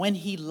him. When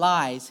he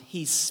lies,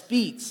 he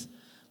speaks.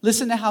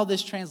 Listen to how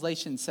this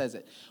translation says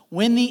it.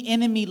 When the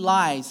enemy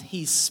lies,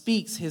 he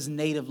speaks his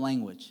native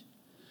language.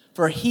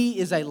 For he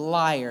is a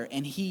liar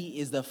and he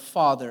is the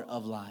father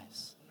of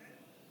lies.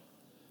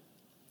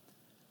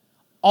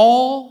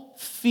 All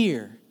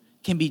fear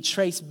can be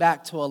traced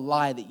back to a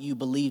lie that you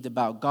believed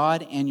about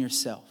God and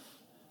yourself.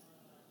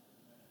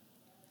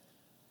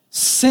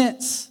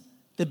 Since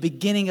the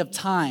beginning of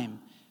time,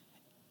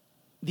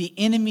 the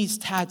enemy's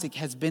tactic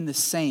has been the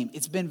same.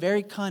 It's been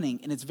very cunning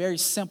and it's very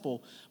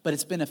simple, but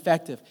it's been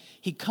effective.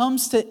 He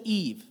comes to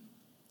Eve.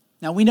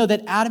 Now we know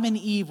that Adam and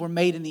Eve were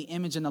made in the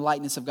image and the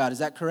likeness of God. Is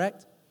that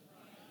correct?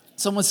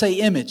 Someone say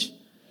image.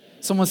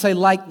 Someone say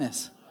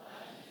likeness.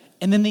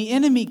 And then the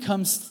enemy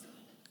comes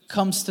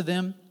to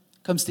them,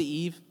 comes to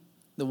Eve,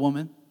 the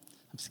woman.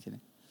 I'm just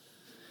kidding.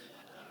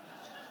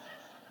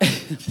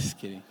 I'm just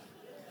kidding.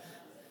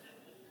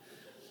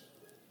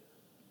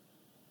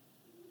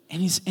 And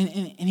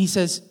he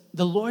says,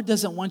 the Lord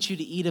doesn't want you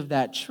to eat of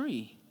that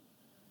tree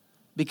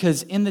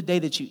because in the day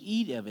that you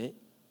eat of it,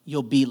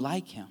 you'll be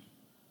like him.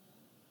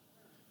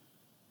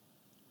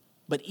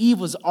 But Eve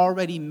was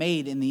already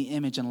made in the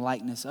image and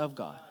likeness of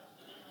God.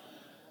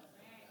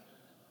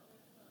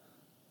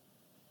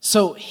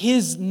 So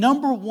his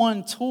number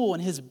one tool in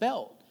his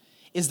belt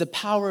is the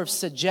power of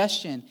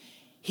suggestion.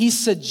 He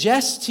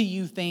suggests to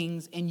you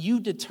things and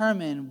you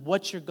determine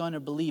what you're going to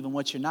believe and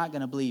what you're not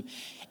going to believe.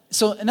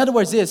 So in other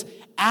words,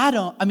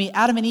 Adam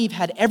and Eve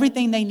had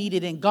everything they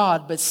needed in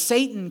God, but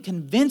Satan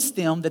convinced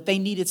them that they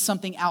needed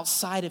something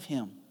outside of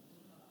him.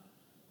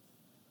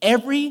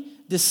 Every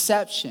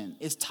deception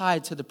is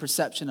tied to the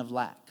perception of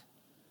lack.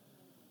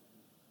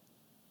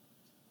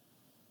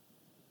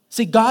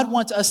 See, God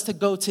wants us to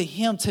go to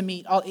him to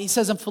meet all. He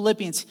says in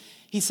Philippians,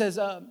 he says,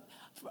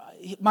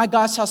 my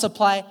God shall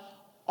supply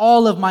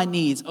all of my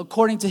needs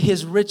according to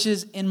his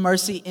riches in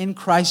mercy in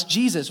Christ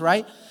Jesus,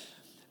 right?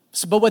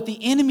 So, but what the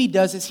enemy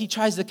does is he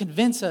tries to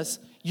convince us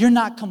you're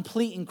not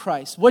complete in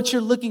Christ. What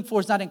you're looking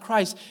for is not in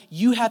Christ.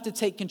 You have to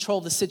take control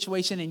of the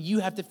situation and you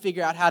have to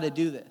figure out how to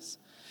do this.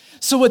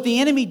 So what the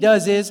enemy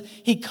does is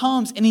he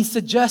comes and he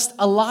suggests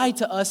a lie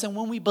to us. And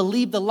when we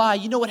believe the lie,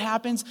 you know what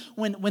happens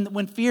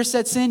when fear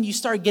sets in? You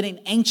start getting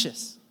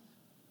anxious.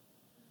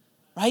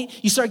 Right?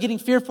 You start getting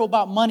fearful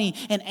about money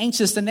and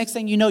anxious. The next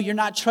thing you know, you're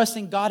not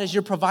trusting God as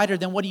your provider.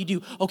 Then what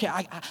do? Okay,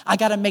 I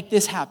got to make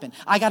this happen.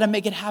 I got to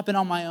make it happen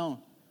on my own.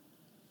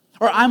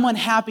 Or I'm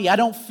unhappy. I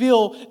don't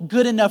feel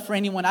good enough for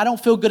anyone. I don't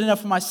feel good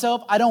enough for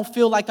myself. I don't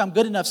feel like I'm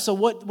good enough. So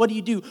what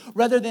do?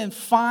 Rather than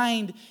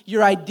find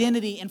your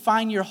identity and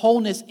find your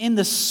wholeness in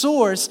the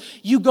source,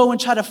 you go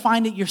and try to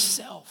find it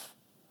yourself.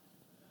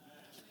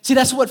 See,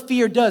 that's what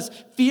fear does.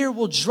 Fear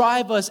will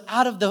drive us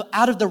out of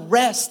the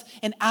rest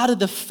and out of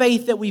the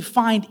faith that we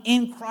find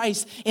in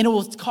Christ. And it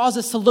will cause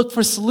us to look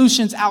for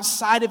solutions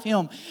outside of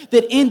him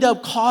that end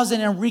up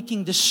causing and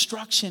wreaking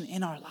destruction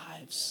in our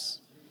lives.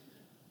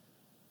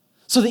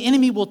 So the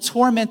enemy will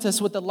torment us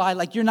with the lie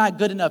like you're not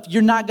good enough.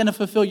 You're not going to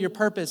fulfill your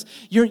purpose.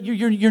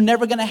 You're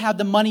never going to have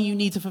the money you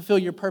need to fulfill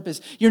your purpose.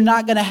 You're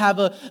not going to have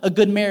a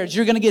good marriage.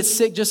 You're going to get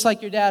sick just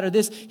like your dad or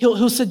this.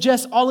 He'll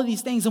suggest all of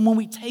these things. And when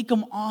we take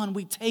them on,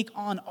 we take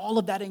on all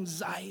of that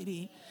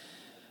anxiety.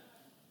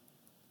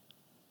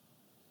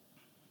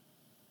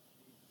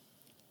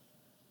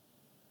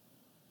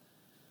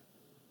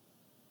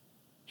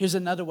 Here's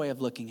another way of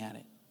looking at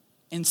it.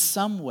 In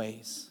some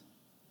ways,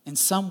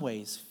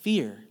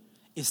 fear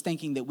is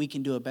thinking that we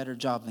can do a better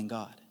job than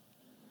God.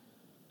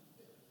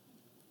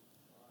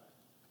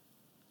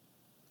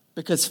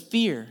 Because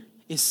fear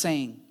is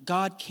saying,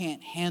 God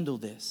can't handle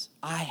this.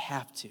 I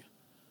have to.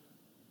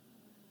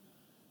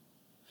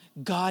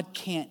 God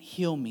can't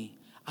heal me.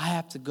 I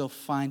have to go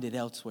find it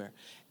elsewhere.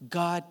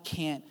 God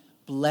can't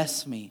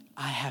bless me.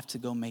 I have to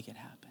go make it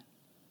happen.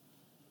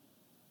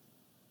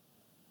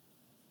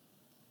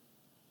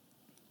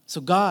 So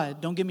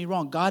God, don't get me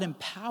wrong, God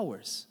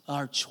empowers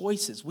our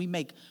choices. We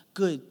make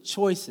good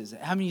choices.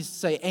 How many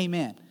say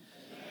amen?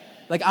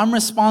 Like, I'm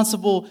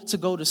responsible to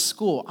go to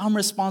school. I'm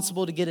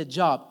responsible to get a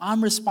job.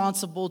 I'm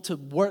responsible to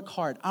work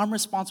hard. I'm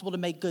responsible to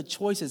make good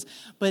choices.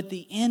 But at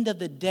the end of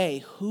the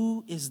day,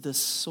 who is the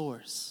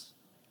source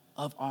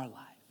of our life?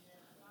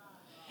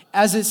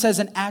 As it says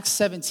in Acts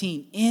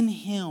 17, in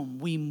him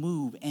we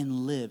move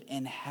and live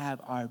and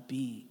have our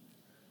being.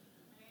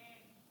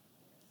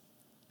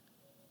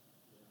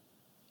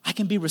 I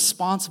can be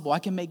responsible. I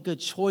can make good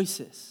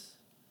choices.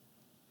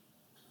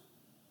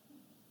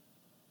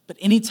 But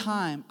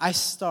anytime I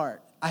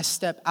start I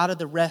step out of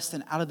the rest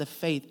and out of the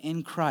faith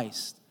in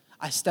Christ.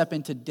 I step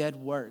into dead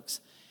works.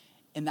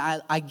 And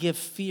I give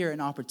fear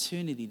an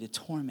opportunity to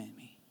torment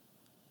me.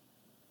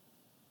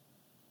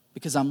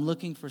 Because I'm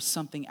looking for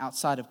something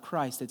outside of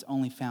Christ that's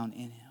only found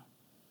in Him.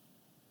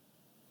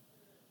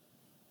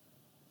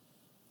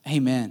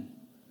 Amen.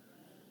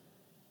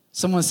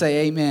 Someone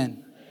say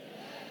amen.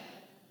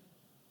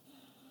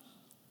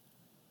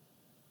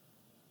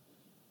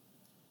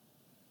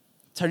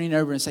 Turning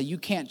over and say, you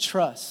can't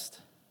trust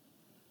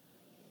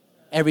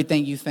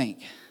everything you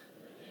think.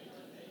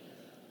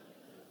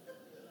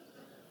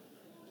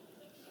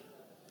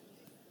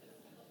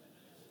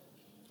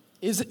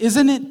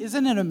 Isn't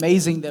it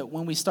amazing that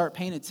when we start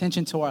paying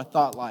attention to our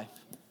thought life,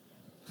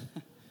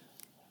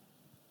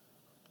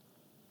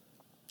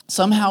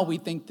 somehow we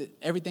think that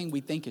everything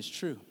we think is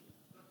true.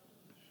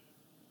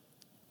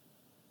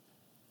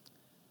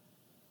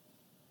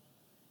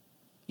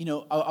 You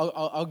know,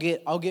 I'll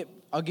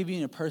give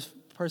you a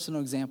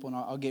personal example, and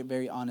I'll get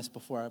very honest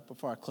before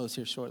I close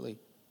here shortly.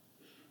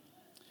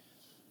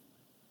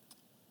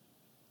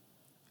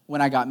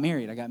 When I got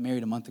married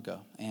a month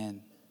ago,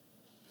 and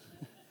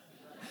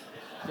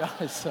y'all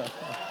are so.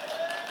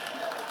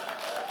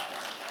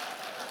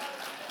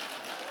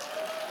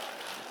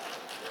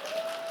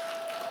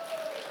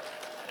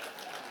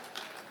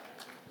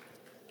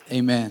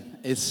 Amen.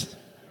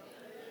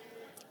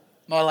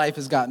 My life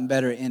has gotten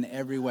better in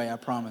every way, I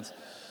promise.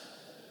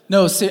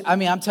 No, I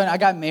mean, I'm telling you, I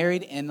got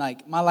married and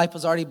like my life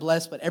was already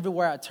blessed, but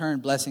everywhere I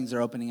turned, blessings are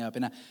opening up.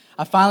 And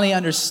I finally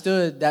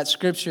understood that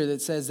scripture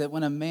that says that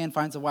when a man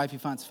finds a wife, he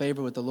finds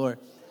favor with the Lord.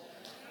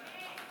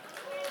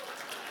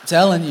 I'm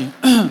telling you.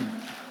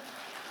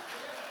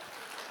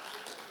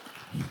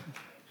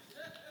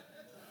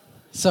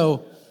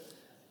 So,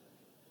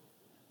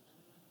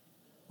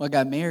 when I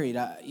got married,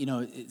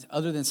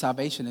 other than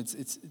salvation,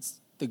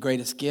 it's the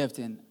greatest gift.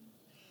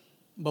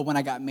 But when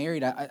I got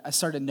married, I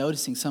started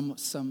noticing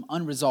some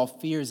unresolved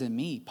fears in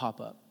me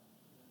pop up.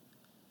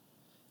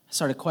 I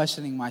started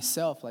questioning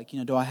myself, like,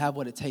 do I have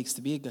what it takes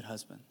to be a good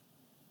husband?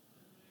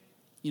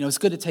 It's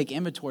good to take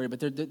inventory,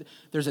 but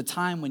there's a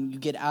time when you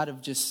get out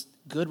of just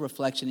good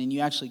reflection and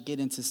you actually get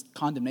into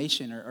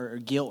condemnation or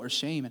guilt or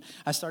shame. And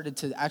I started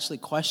to actually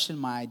question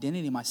my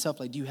identity myself,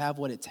 like, do you have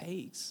what it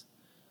takes?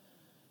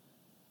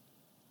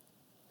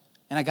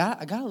 And I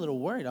got a little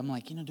worried. I'm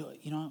like,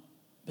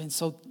 been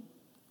so,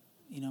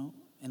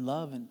 in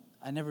love, and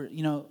I never,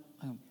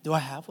 do I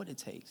have what it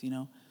takes,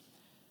 And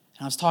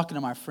I was talking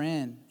to my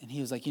friend, and he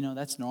was like,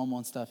 that's normal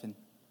and stuff. And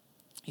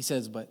he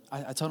says, but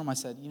I told him, I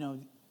said,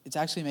 it's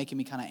actually making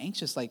me kind of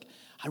anxious. Like,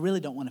 I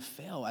really don't want to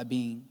fail at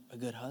being a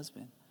good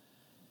husband.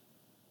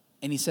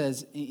 And he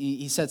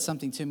said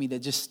something to me that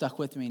just stuck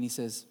with me. And he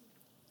says,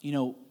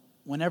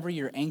 whenever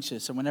you're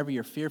anxious or whenever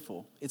you're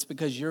fearful, it's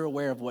because you're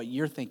aware of what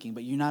you're thinking,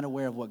 but you're not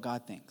aware of what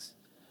God thinks.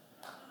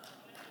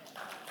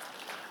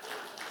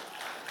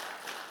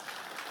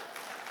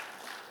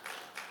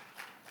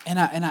 And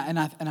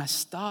I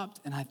stopped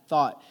and I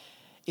thought,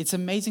 it's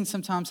amazing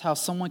sometimes how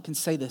someone can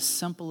say the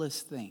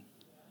simplest thing.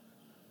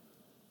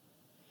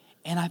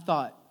 And I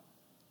thought,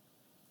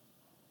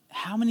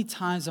 how many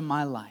times in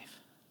my life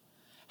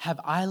have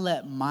I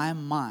let my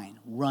mind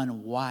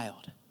run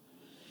wild?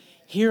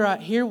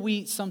 Here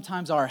we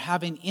sometimes are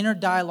having inner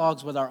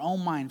dialogues with our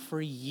own mind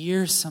for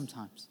years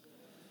sometimes.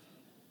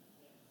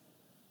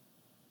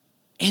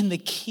 And the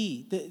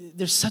key,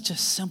 there's such a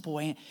simple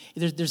way,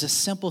 there's a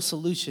simple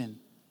solution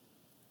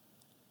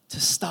to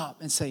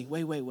stop and say,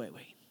 wait,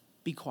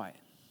 be quiet.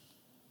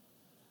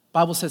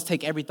 Bible says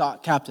take every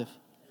thought captive.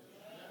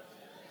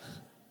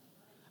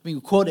 I mean,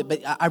 we quote it,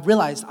 but I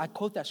realized I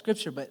quote that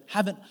scripture, but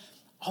haven't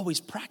always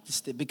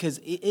practiced it because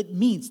it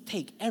means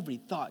take every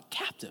thought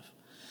captive.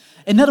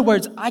 In other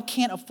words, I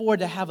can't afford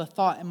to have a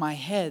thought in my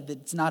head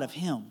that's not of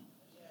Him.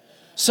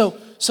 So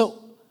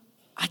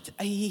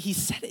he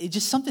said it,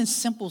 just something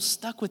simple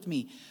stuck with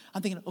me.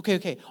 I'm thinking,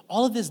 okay,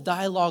 all of this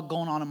dialogue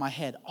going on in my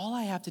head, all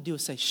I have to do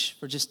is say, shh,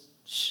 just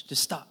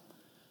stop.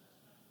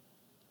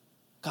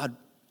 God,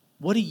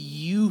 what do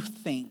you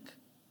think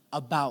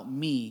about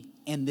me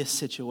in this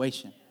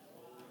situation?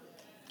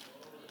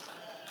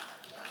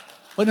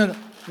 But no.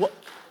 What,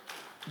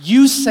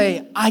 you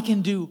say I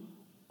can do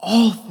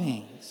all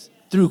things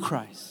through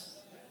Christ.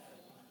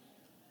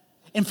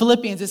 In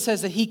Philippians, it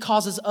says that He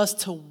causes us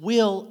to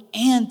will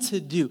and to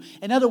do.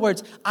 In other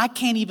words, I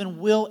can't even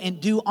will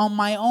and do on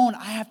my own.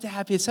 I have to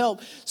have His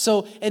help.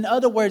 So, in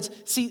other words,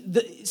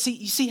 you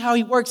see how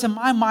He works. In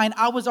my mind,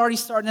 I was already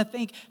starting to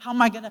think, how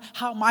am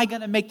I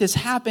gonna make this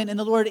happen? And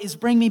the Lord is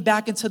bringing me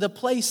back into the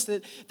place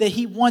that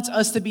He wants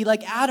us to be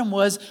like Adam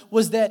was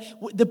that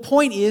the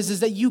point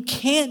is that you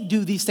can't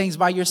do these things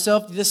by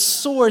yourself. The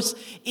source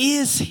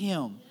is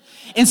Him.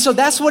 And so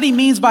that's what He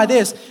means by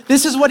this.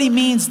 This is what He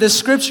means, the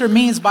scripture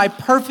means by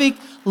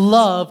perfect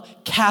love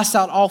casts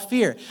out all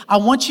fear. I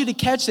want you to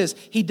catch this.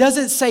 He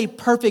doesn't say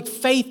perfect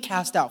faith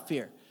cast out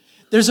fear.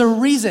 There's a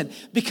reason.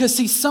 Because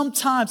see,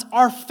 sometimes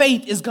our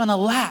faith is going to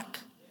lack.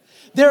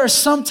 There are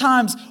some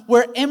times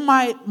where in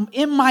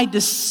my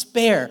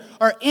despair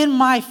or in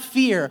my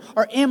fear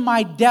or in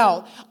my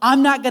doubt,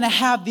 I'm not going to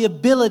have the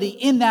ability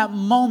in that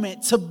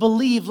moment to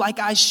believe like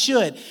I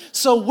should.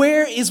 So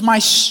where is my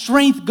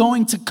strength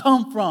going to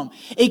come from?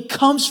 It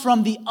comes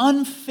from the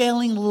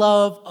unfailing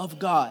love of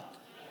God.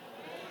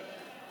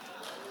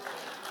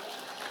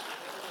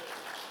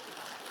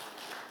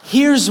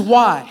 Here's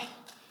why.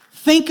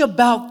 Think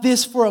about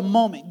this for a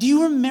moment. Do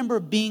you remember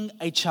being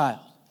a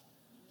child?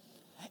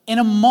 In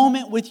a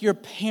moment with your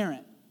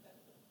parent,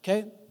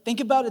 okay? Think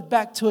about it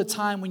back to a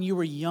time when you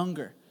were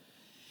younger.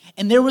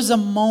 And there was a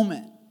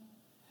moment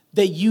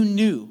that you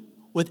knew,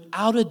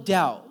 without a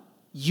doubt,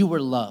 you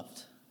were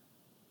loved.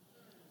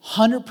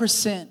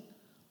 100%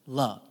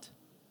 loved.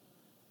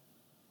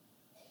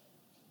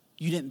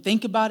 You didn't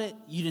think about it.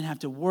 You didn't have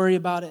to worry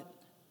about it.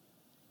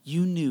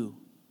 You knew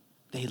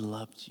they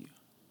loved you.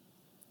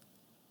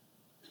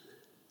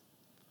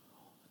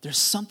 There's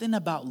something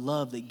about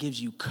love that gives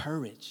you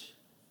courage.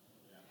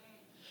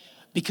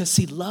 Because,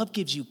 see, love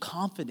gives you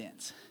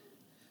confidence.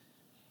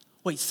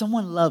 Wait,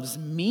 someone loves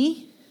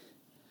me?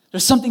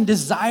 There's something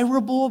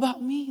desirable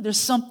about me? There's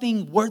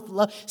something worth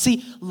love.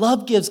 See,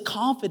 love gives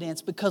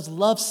confidence because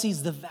love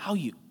sees the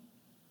value.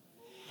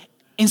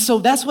 And so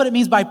that's what it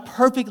means by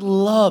perfect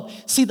love.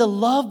 See, the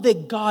love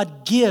that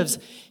God gives,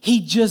 He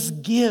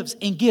just gives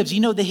and gives. You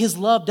know that His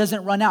love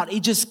doesn't run out.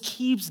 It just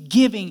keeps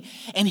giving.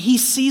 And He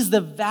sees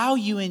the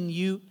value in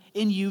you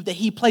that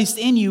He placed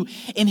in you.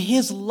 And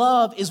His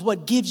love is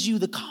what gives you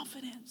the confidence.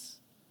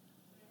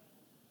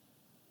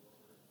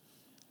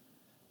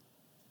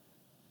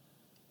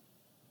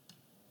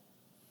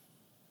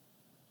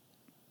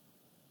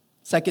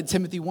 2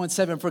 Timothy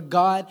 1:7, for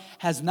God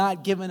has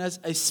not given us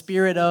a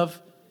spirit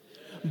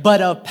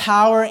but of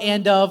power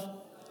and of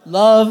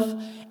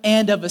love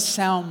and of a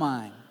sound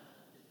mind.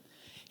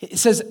 It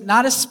says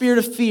not a spirit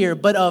of fear,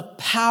 but of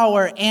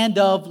power and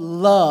of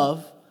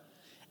love,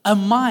 a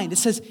mind. It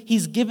says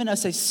He's given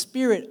us a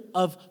spirit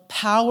of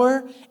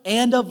power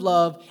and of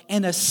love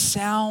and a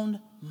sound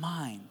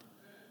mind.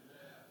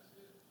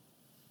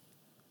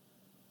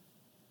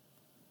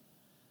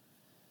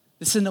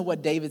 Listen to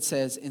what David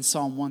says in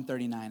Psalm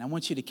 139. I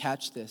want you to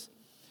catch this.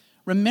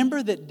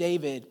 Remember that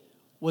David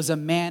was a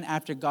man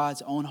after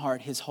God's own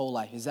heart his whole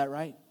life. Is that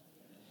right?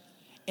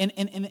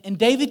 And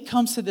David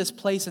comes to this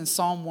place in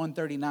Psalm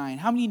 139.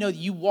 How many know that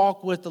you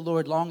walk with the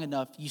Lord long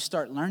enough, you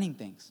start learning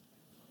things?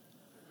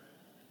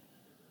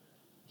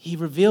 He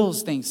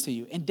reveals things to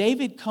you. And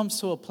David comes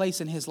to a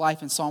place in his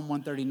life in Psalm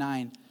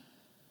 139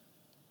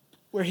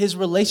 where his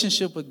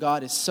relationship with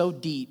God is so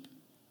deep,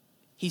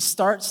 he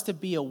starts to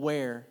be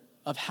aware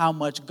of how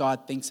much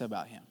God thinks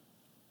about him.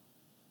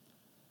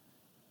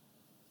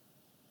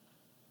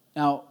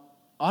 Now,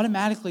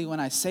 automatically when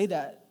I say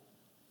that,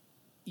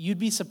 you'd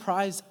be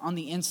surprised on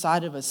the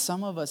inside of us.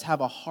 Some of us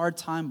have a hard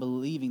time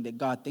believing that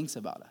God thinks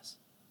about us.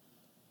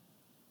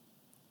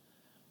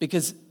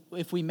 Because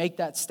if we make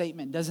that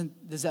statement,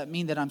 does that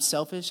mean that I'm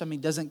selfish? I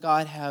mean, doesn't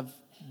God have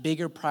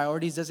bigger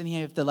priorities? Doesn't He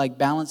have to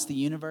balance the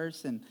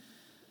universe and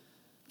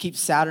keep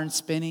Saturn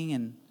spinning?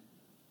 And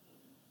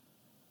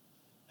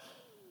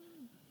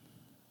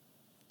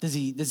does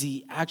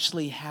he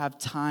actually have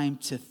time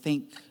to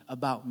think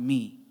about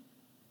me?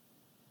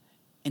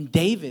 And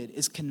David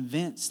is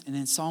convinced, and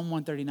in Psalm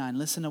 139,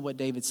 listen to what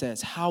David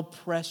says. How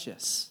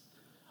precious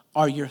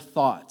are your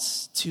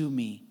thoughts to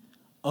me,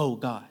 O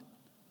God.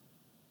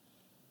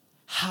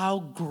 How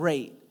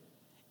great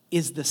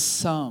is the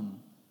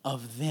sum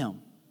of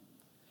them.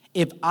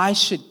 If I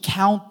should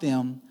count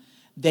them,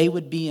 they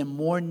would be in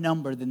more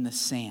number than the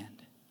sand.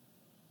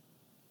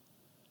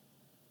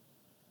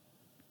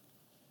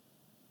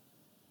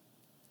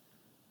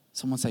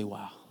 Someone say,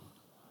 wow.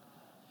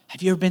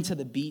 Have you ever been to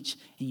the beach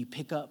and you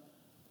pick up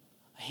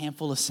a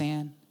handful of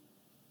sand?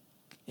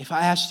 If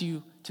I asked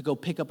you to go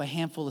pick up a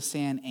handful of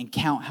sand and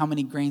count how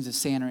many grains of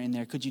sand are in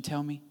there, could you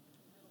tell me?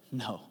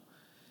 No.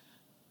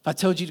 If I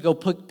told you to go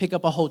pick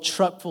up a whole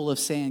truck full of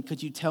sand,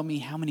 could you tell me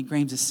how many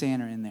grains of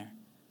sand are in there?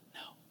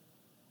 No.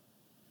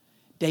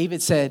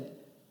 David said,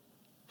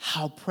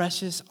 how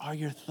precious are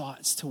your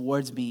thoughts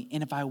towards me?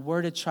 And if I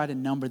were to try to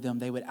number them,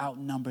 they would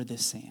outnumber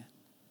this sand.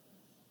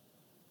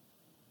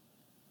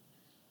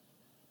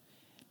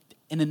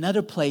 In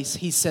another place,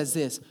 he says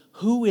this,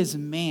 who is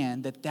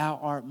man that thou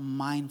art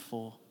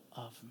mindful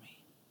of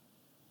me?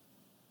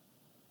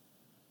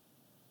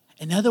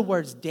 In other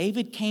words,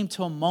 David came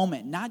to a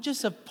moment, not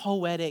just of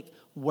poetic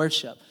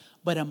worship,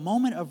 but a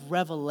moment of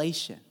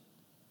revelation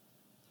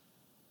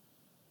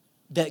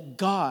that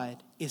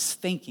God is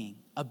thinking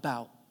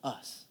about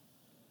us.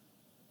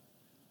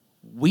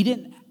 We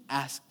didn't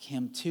ask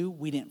Him to.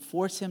 We didn't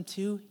force Him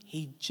to.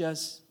 He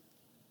just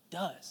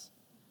does.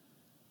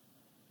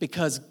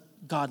 Because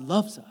God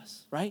loves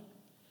us, right?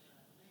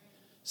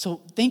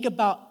 So think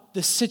about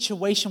the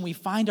situation we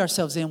find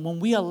ourselves in when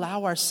we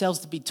allow ourselves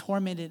to be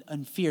tormented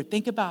in fear.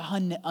 Think about how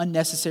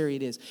unnecessary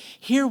it is.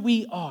 Here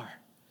we are,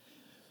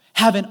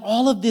 having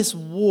all of this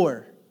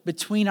war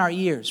between our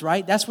ears,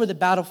 right? That's where the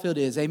battlefield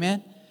is,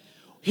 amen?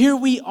 Here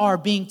we are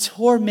being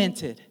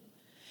tormented.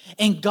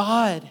 And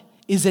God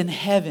is in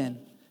heaven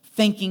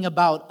thinking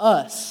about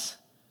us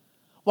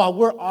while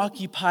we're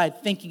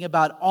occupied thinking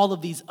about all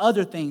of these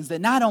other things that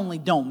not only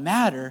don't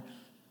matter,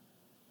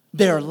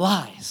 they're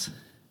lies.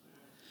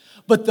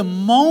 But the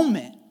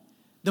moment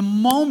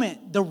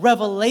the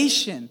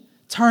revelation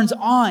turns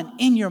on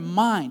in your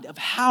mind of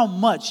how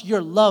much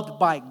you're loved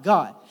by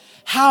God,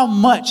 how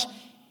much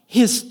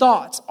His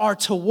thoughts are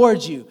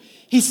towards you.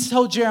 He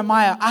told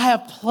Jeremiah, I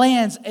have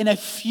plans and a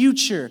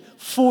future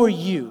for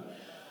you.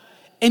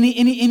 And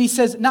he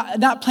says,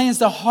 not plans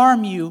to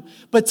harm you,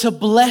 but to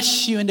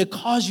bless you and to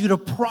cause you to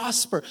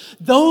prosper.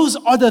 Those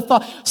are the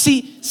thoughts.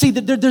 See,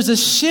 there's a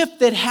shift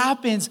that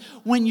happens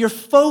when your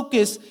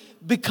focus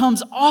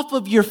becomes off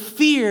of your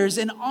fears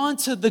and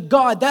onto the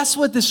God. That's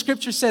what the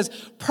scripture says.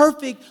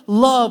 Perfect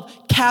love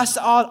casts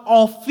out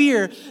all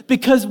fear.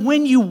 Because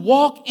when you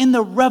walk in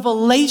the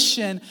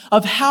revelation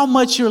of how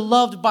much you're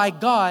loved by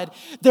God,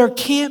 there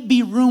can't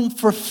be room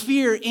for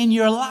fear in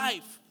your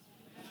life.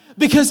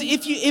 Because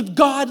if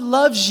God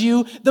loves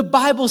you, the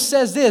Bible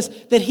says this,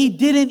 that He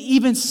didn't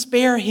even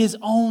spare His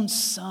own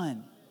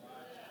Son.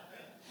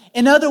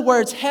 In other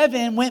words,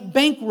 heaven went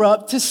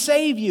bankrupt to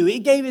save you. It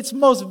gave its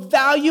most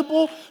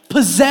valuable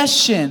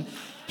possession,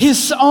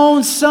 His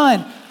own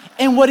Son.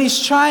 And what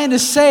He's trying to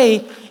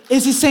say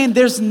is He's saying,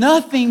 there's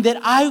nothing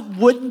that I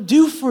wouldn't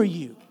do for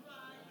you.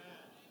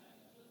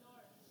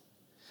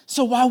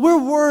 So while we're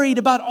worried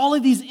about all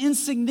of these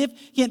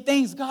insignificant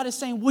things, God is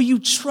saying, will you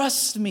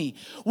trust me?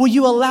 Will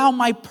you allow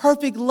my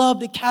perfect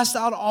love to cast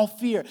out all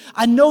fear?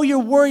 I know you're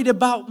worried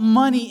about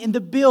money and the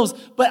bills,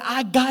 but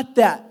I got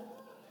that.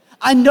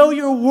 I know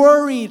you're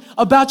worried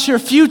about your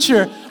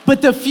future,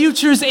 but the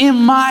future's in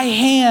my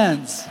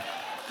hands.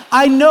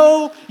 I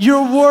know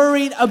you're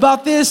worried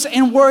about this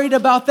and worried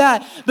about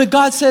that. But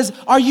God says,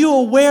 are you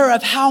aware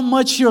of how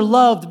much you're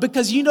loved?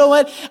 Because you know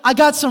what? I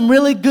got some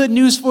really good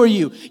news for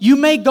you. You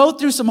may go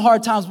through some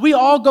hard times. We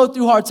all go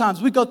through hard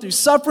times. We go through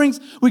sufferings.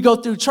 We go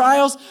through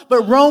trials.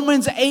 But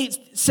Romans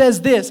 8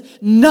 says this,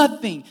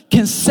 nothing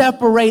can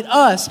separate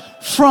us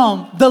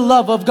from the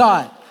love of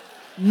God.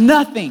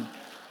 Nothing.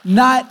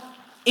 Not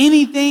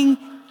anything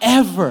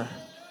ever.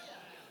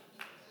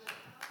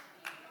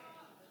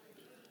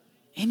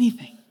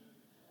 Anything.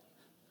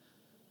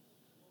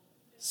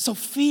 So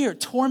fear,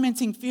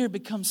 tormenting fear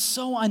becomes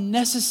so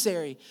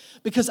unnecessary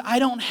because I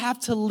don't have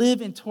to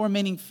live in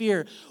tormenting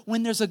fear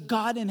when there's a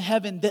God in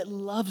heaven that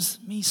loves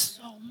me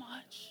so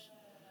much.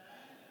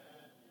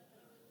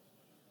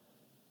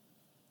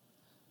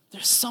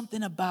 There's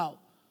something about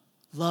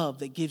love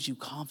that gives you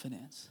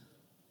confidence.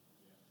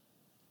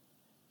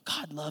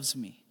 God loves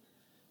me.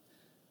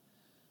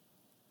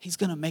 He's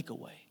going to make a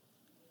way.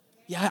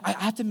 Yeah, I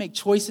have to make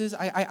choices.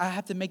 I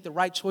have to make the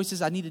right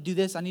choices. I need to do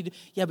this.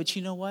 Yeah, but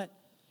you know what?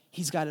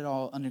 He's got it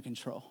all under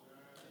control.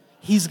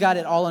 He's got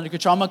it all under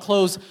control. I'm going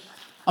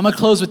to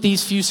close with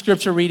these few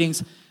scripture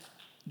readings.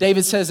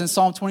 David says in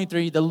Psalm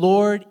 23, the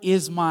Lord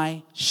is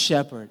my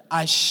shepherd.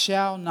 I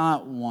shall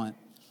not want.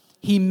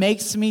 He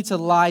makes me to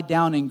lie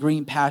down in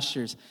green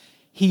pastures.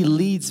 He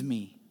leads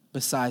me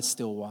beside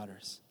still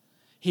waters.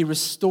 He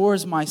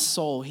restores my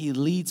soul. He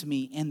leads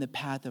me in the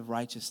path of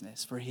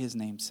righteousness for His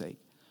name's sake.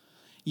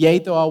 Yea,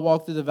 though I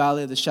walk through the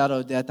valley of the shadow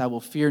of death, I will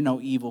fear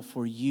no evil,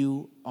 for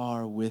you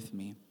are with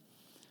me.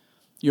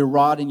 Your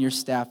rod and your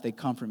staff, they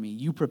comfort me.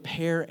 You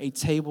prepare a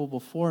table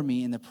before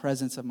me in the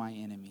presence of my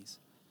enemies.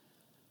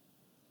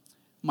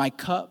 My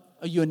cup,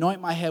 you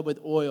anoint my head with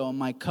oil, and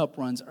my cup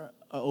runs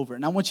over.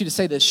 And I want you to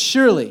say this,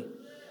 surely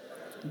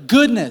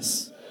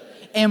goodness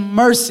and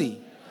mercy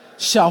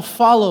shall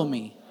follow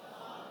me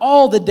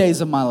all the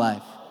days of my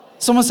life.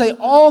 Someone say,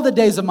 all the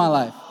days of my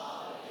life.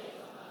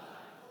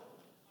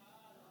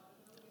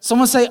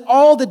 Someone say,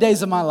 all the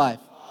days of my life.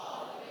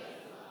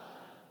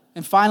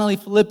 And finally,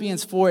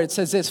 Philippians 4, it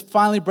says this,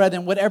 finally,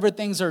 brethren, whatever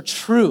things are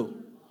true.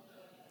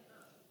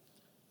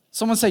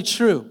 Someone say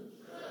true.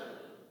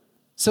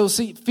 So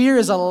see, fear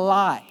is a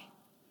lie.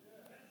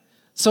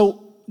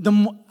 So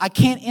I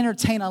can't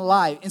entertain a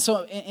lie. And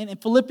so in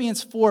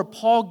Philippians 4,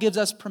 Paul gives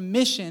us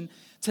permission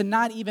to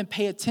not even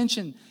pay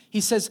attention.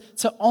 He says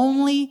to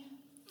only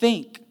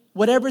think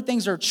whatever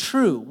things are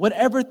true,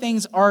 whatever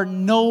things are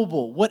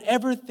noble,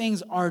 whatever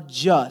things are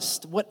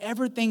just,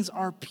 whatever things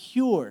are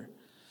pure,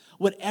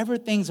 whatever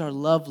things are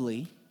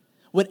lovely,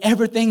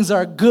 whatever things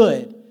are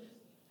good,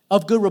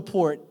 of good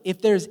report,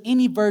 if there's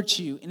any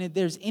virtue and if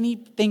there's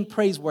anything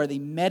praiseworthy,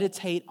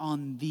 meditate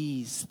on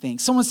these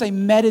things. Someone say,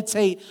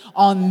 meditate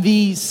on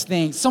these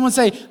things. Someone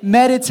say,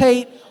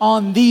 meditate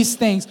on these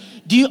things.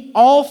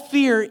 All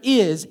fear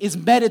is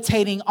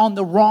meditating on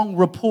the wrong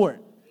report.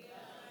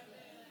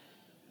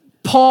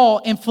 Paul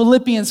in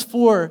Philippians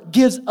 4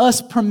 gives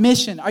us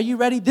permission. Are you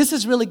ready? This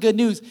is really good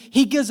news.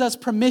 He gives us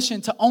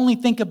permission to only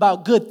think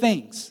about good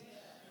things.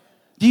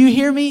 Do you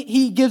hear me?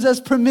 He gives us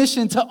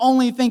permission to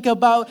only think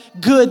about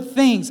good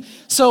things.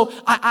 So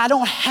I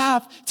don't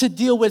have to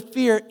deal with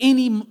fear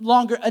any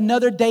longer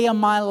another day of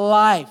my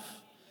life.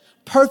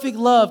 Perfect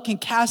love can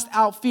cast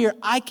out fear.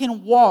 I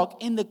can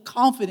walk in the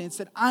confidence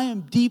that I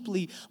am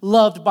deeply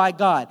loved by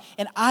God.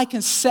 And I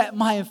can set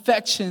my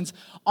affections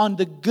on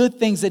the good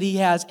things that he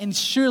has. And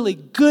surely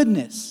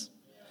goodness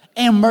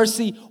and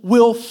mercy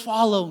will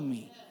follow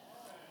me.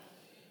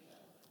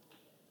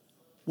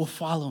 Will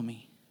follow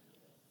me.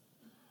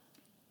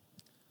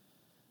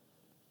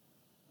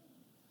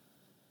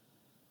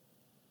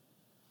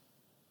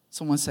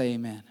 Someone say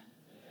amen.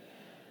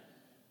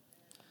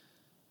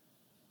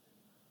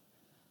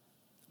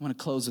 I want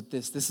to close with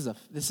this. This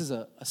is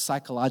a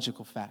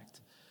psychological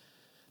fact.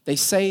 They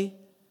say,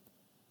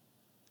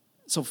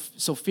 so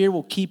fear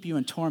will keep you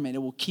in torment. It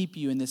will keep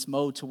you in this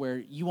mode to where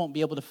you won't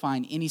be able to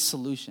find any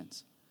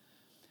solutions.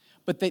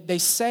 But they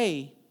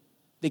say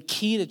the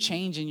key to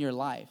change in your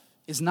life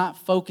is not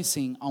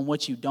focusing on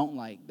what you don't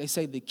like. They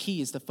say the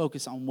key is to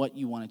focus on what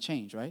you want to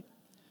change, right?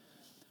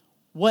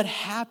 What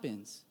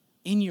happens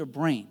in your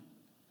brain?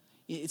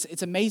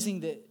 It's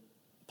amazing that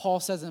Paul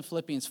says in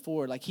Philippians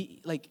 4, like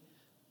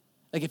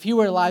if he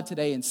were alive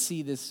today and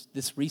see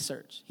this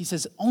research, he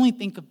says, only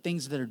think of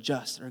things that are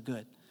just or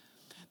good.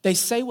 They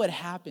say what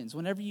happens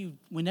whenever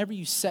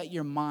you set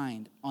your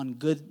mind on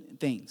good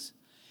things,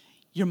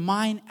 your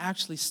mind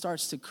actually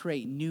starts to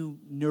create new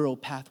neural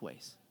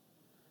pathways.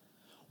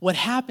 What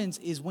happens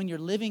is when you're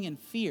living in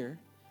fear,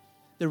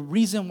 the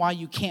reason why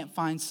you can't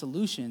find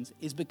solutions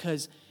is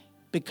because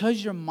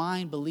your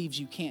mind believes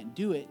you can't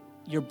do it,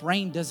 your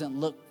brain doesn't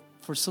look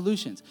for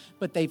solutions.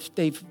 But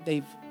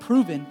they've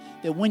proven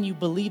that when you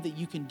believe that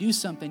you can do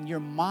something, your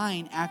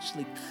mind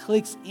actually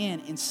clicks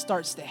in and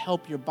starts to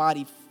help your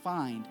body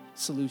find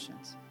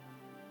solutions.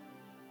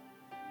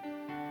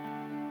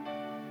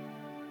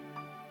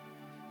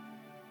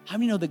 How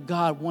many know that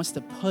God wants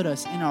to put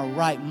us in our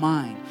right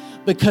mind?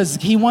 Because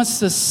He wants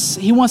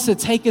to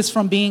take us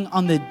from being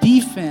on the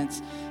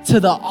defense to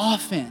the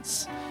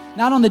offense.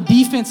 Not on the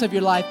defense of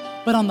your life,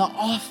 but on the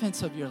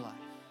offense of your life.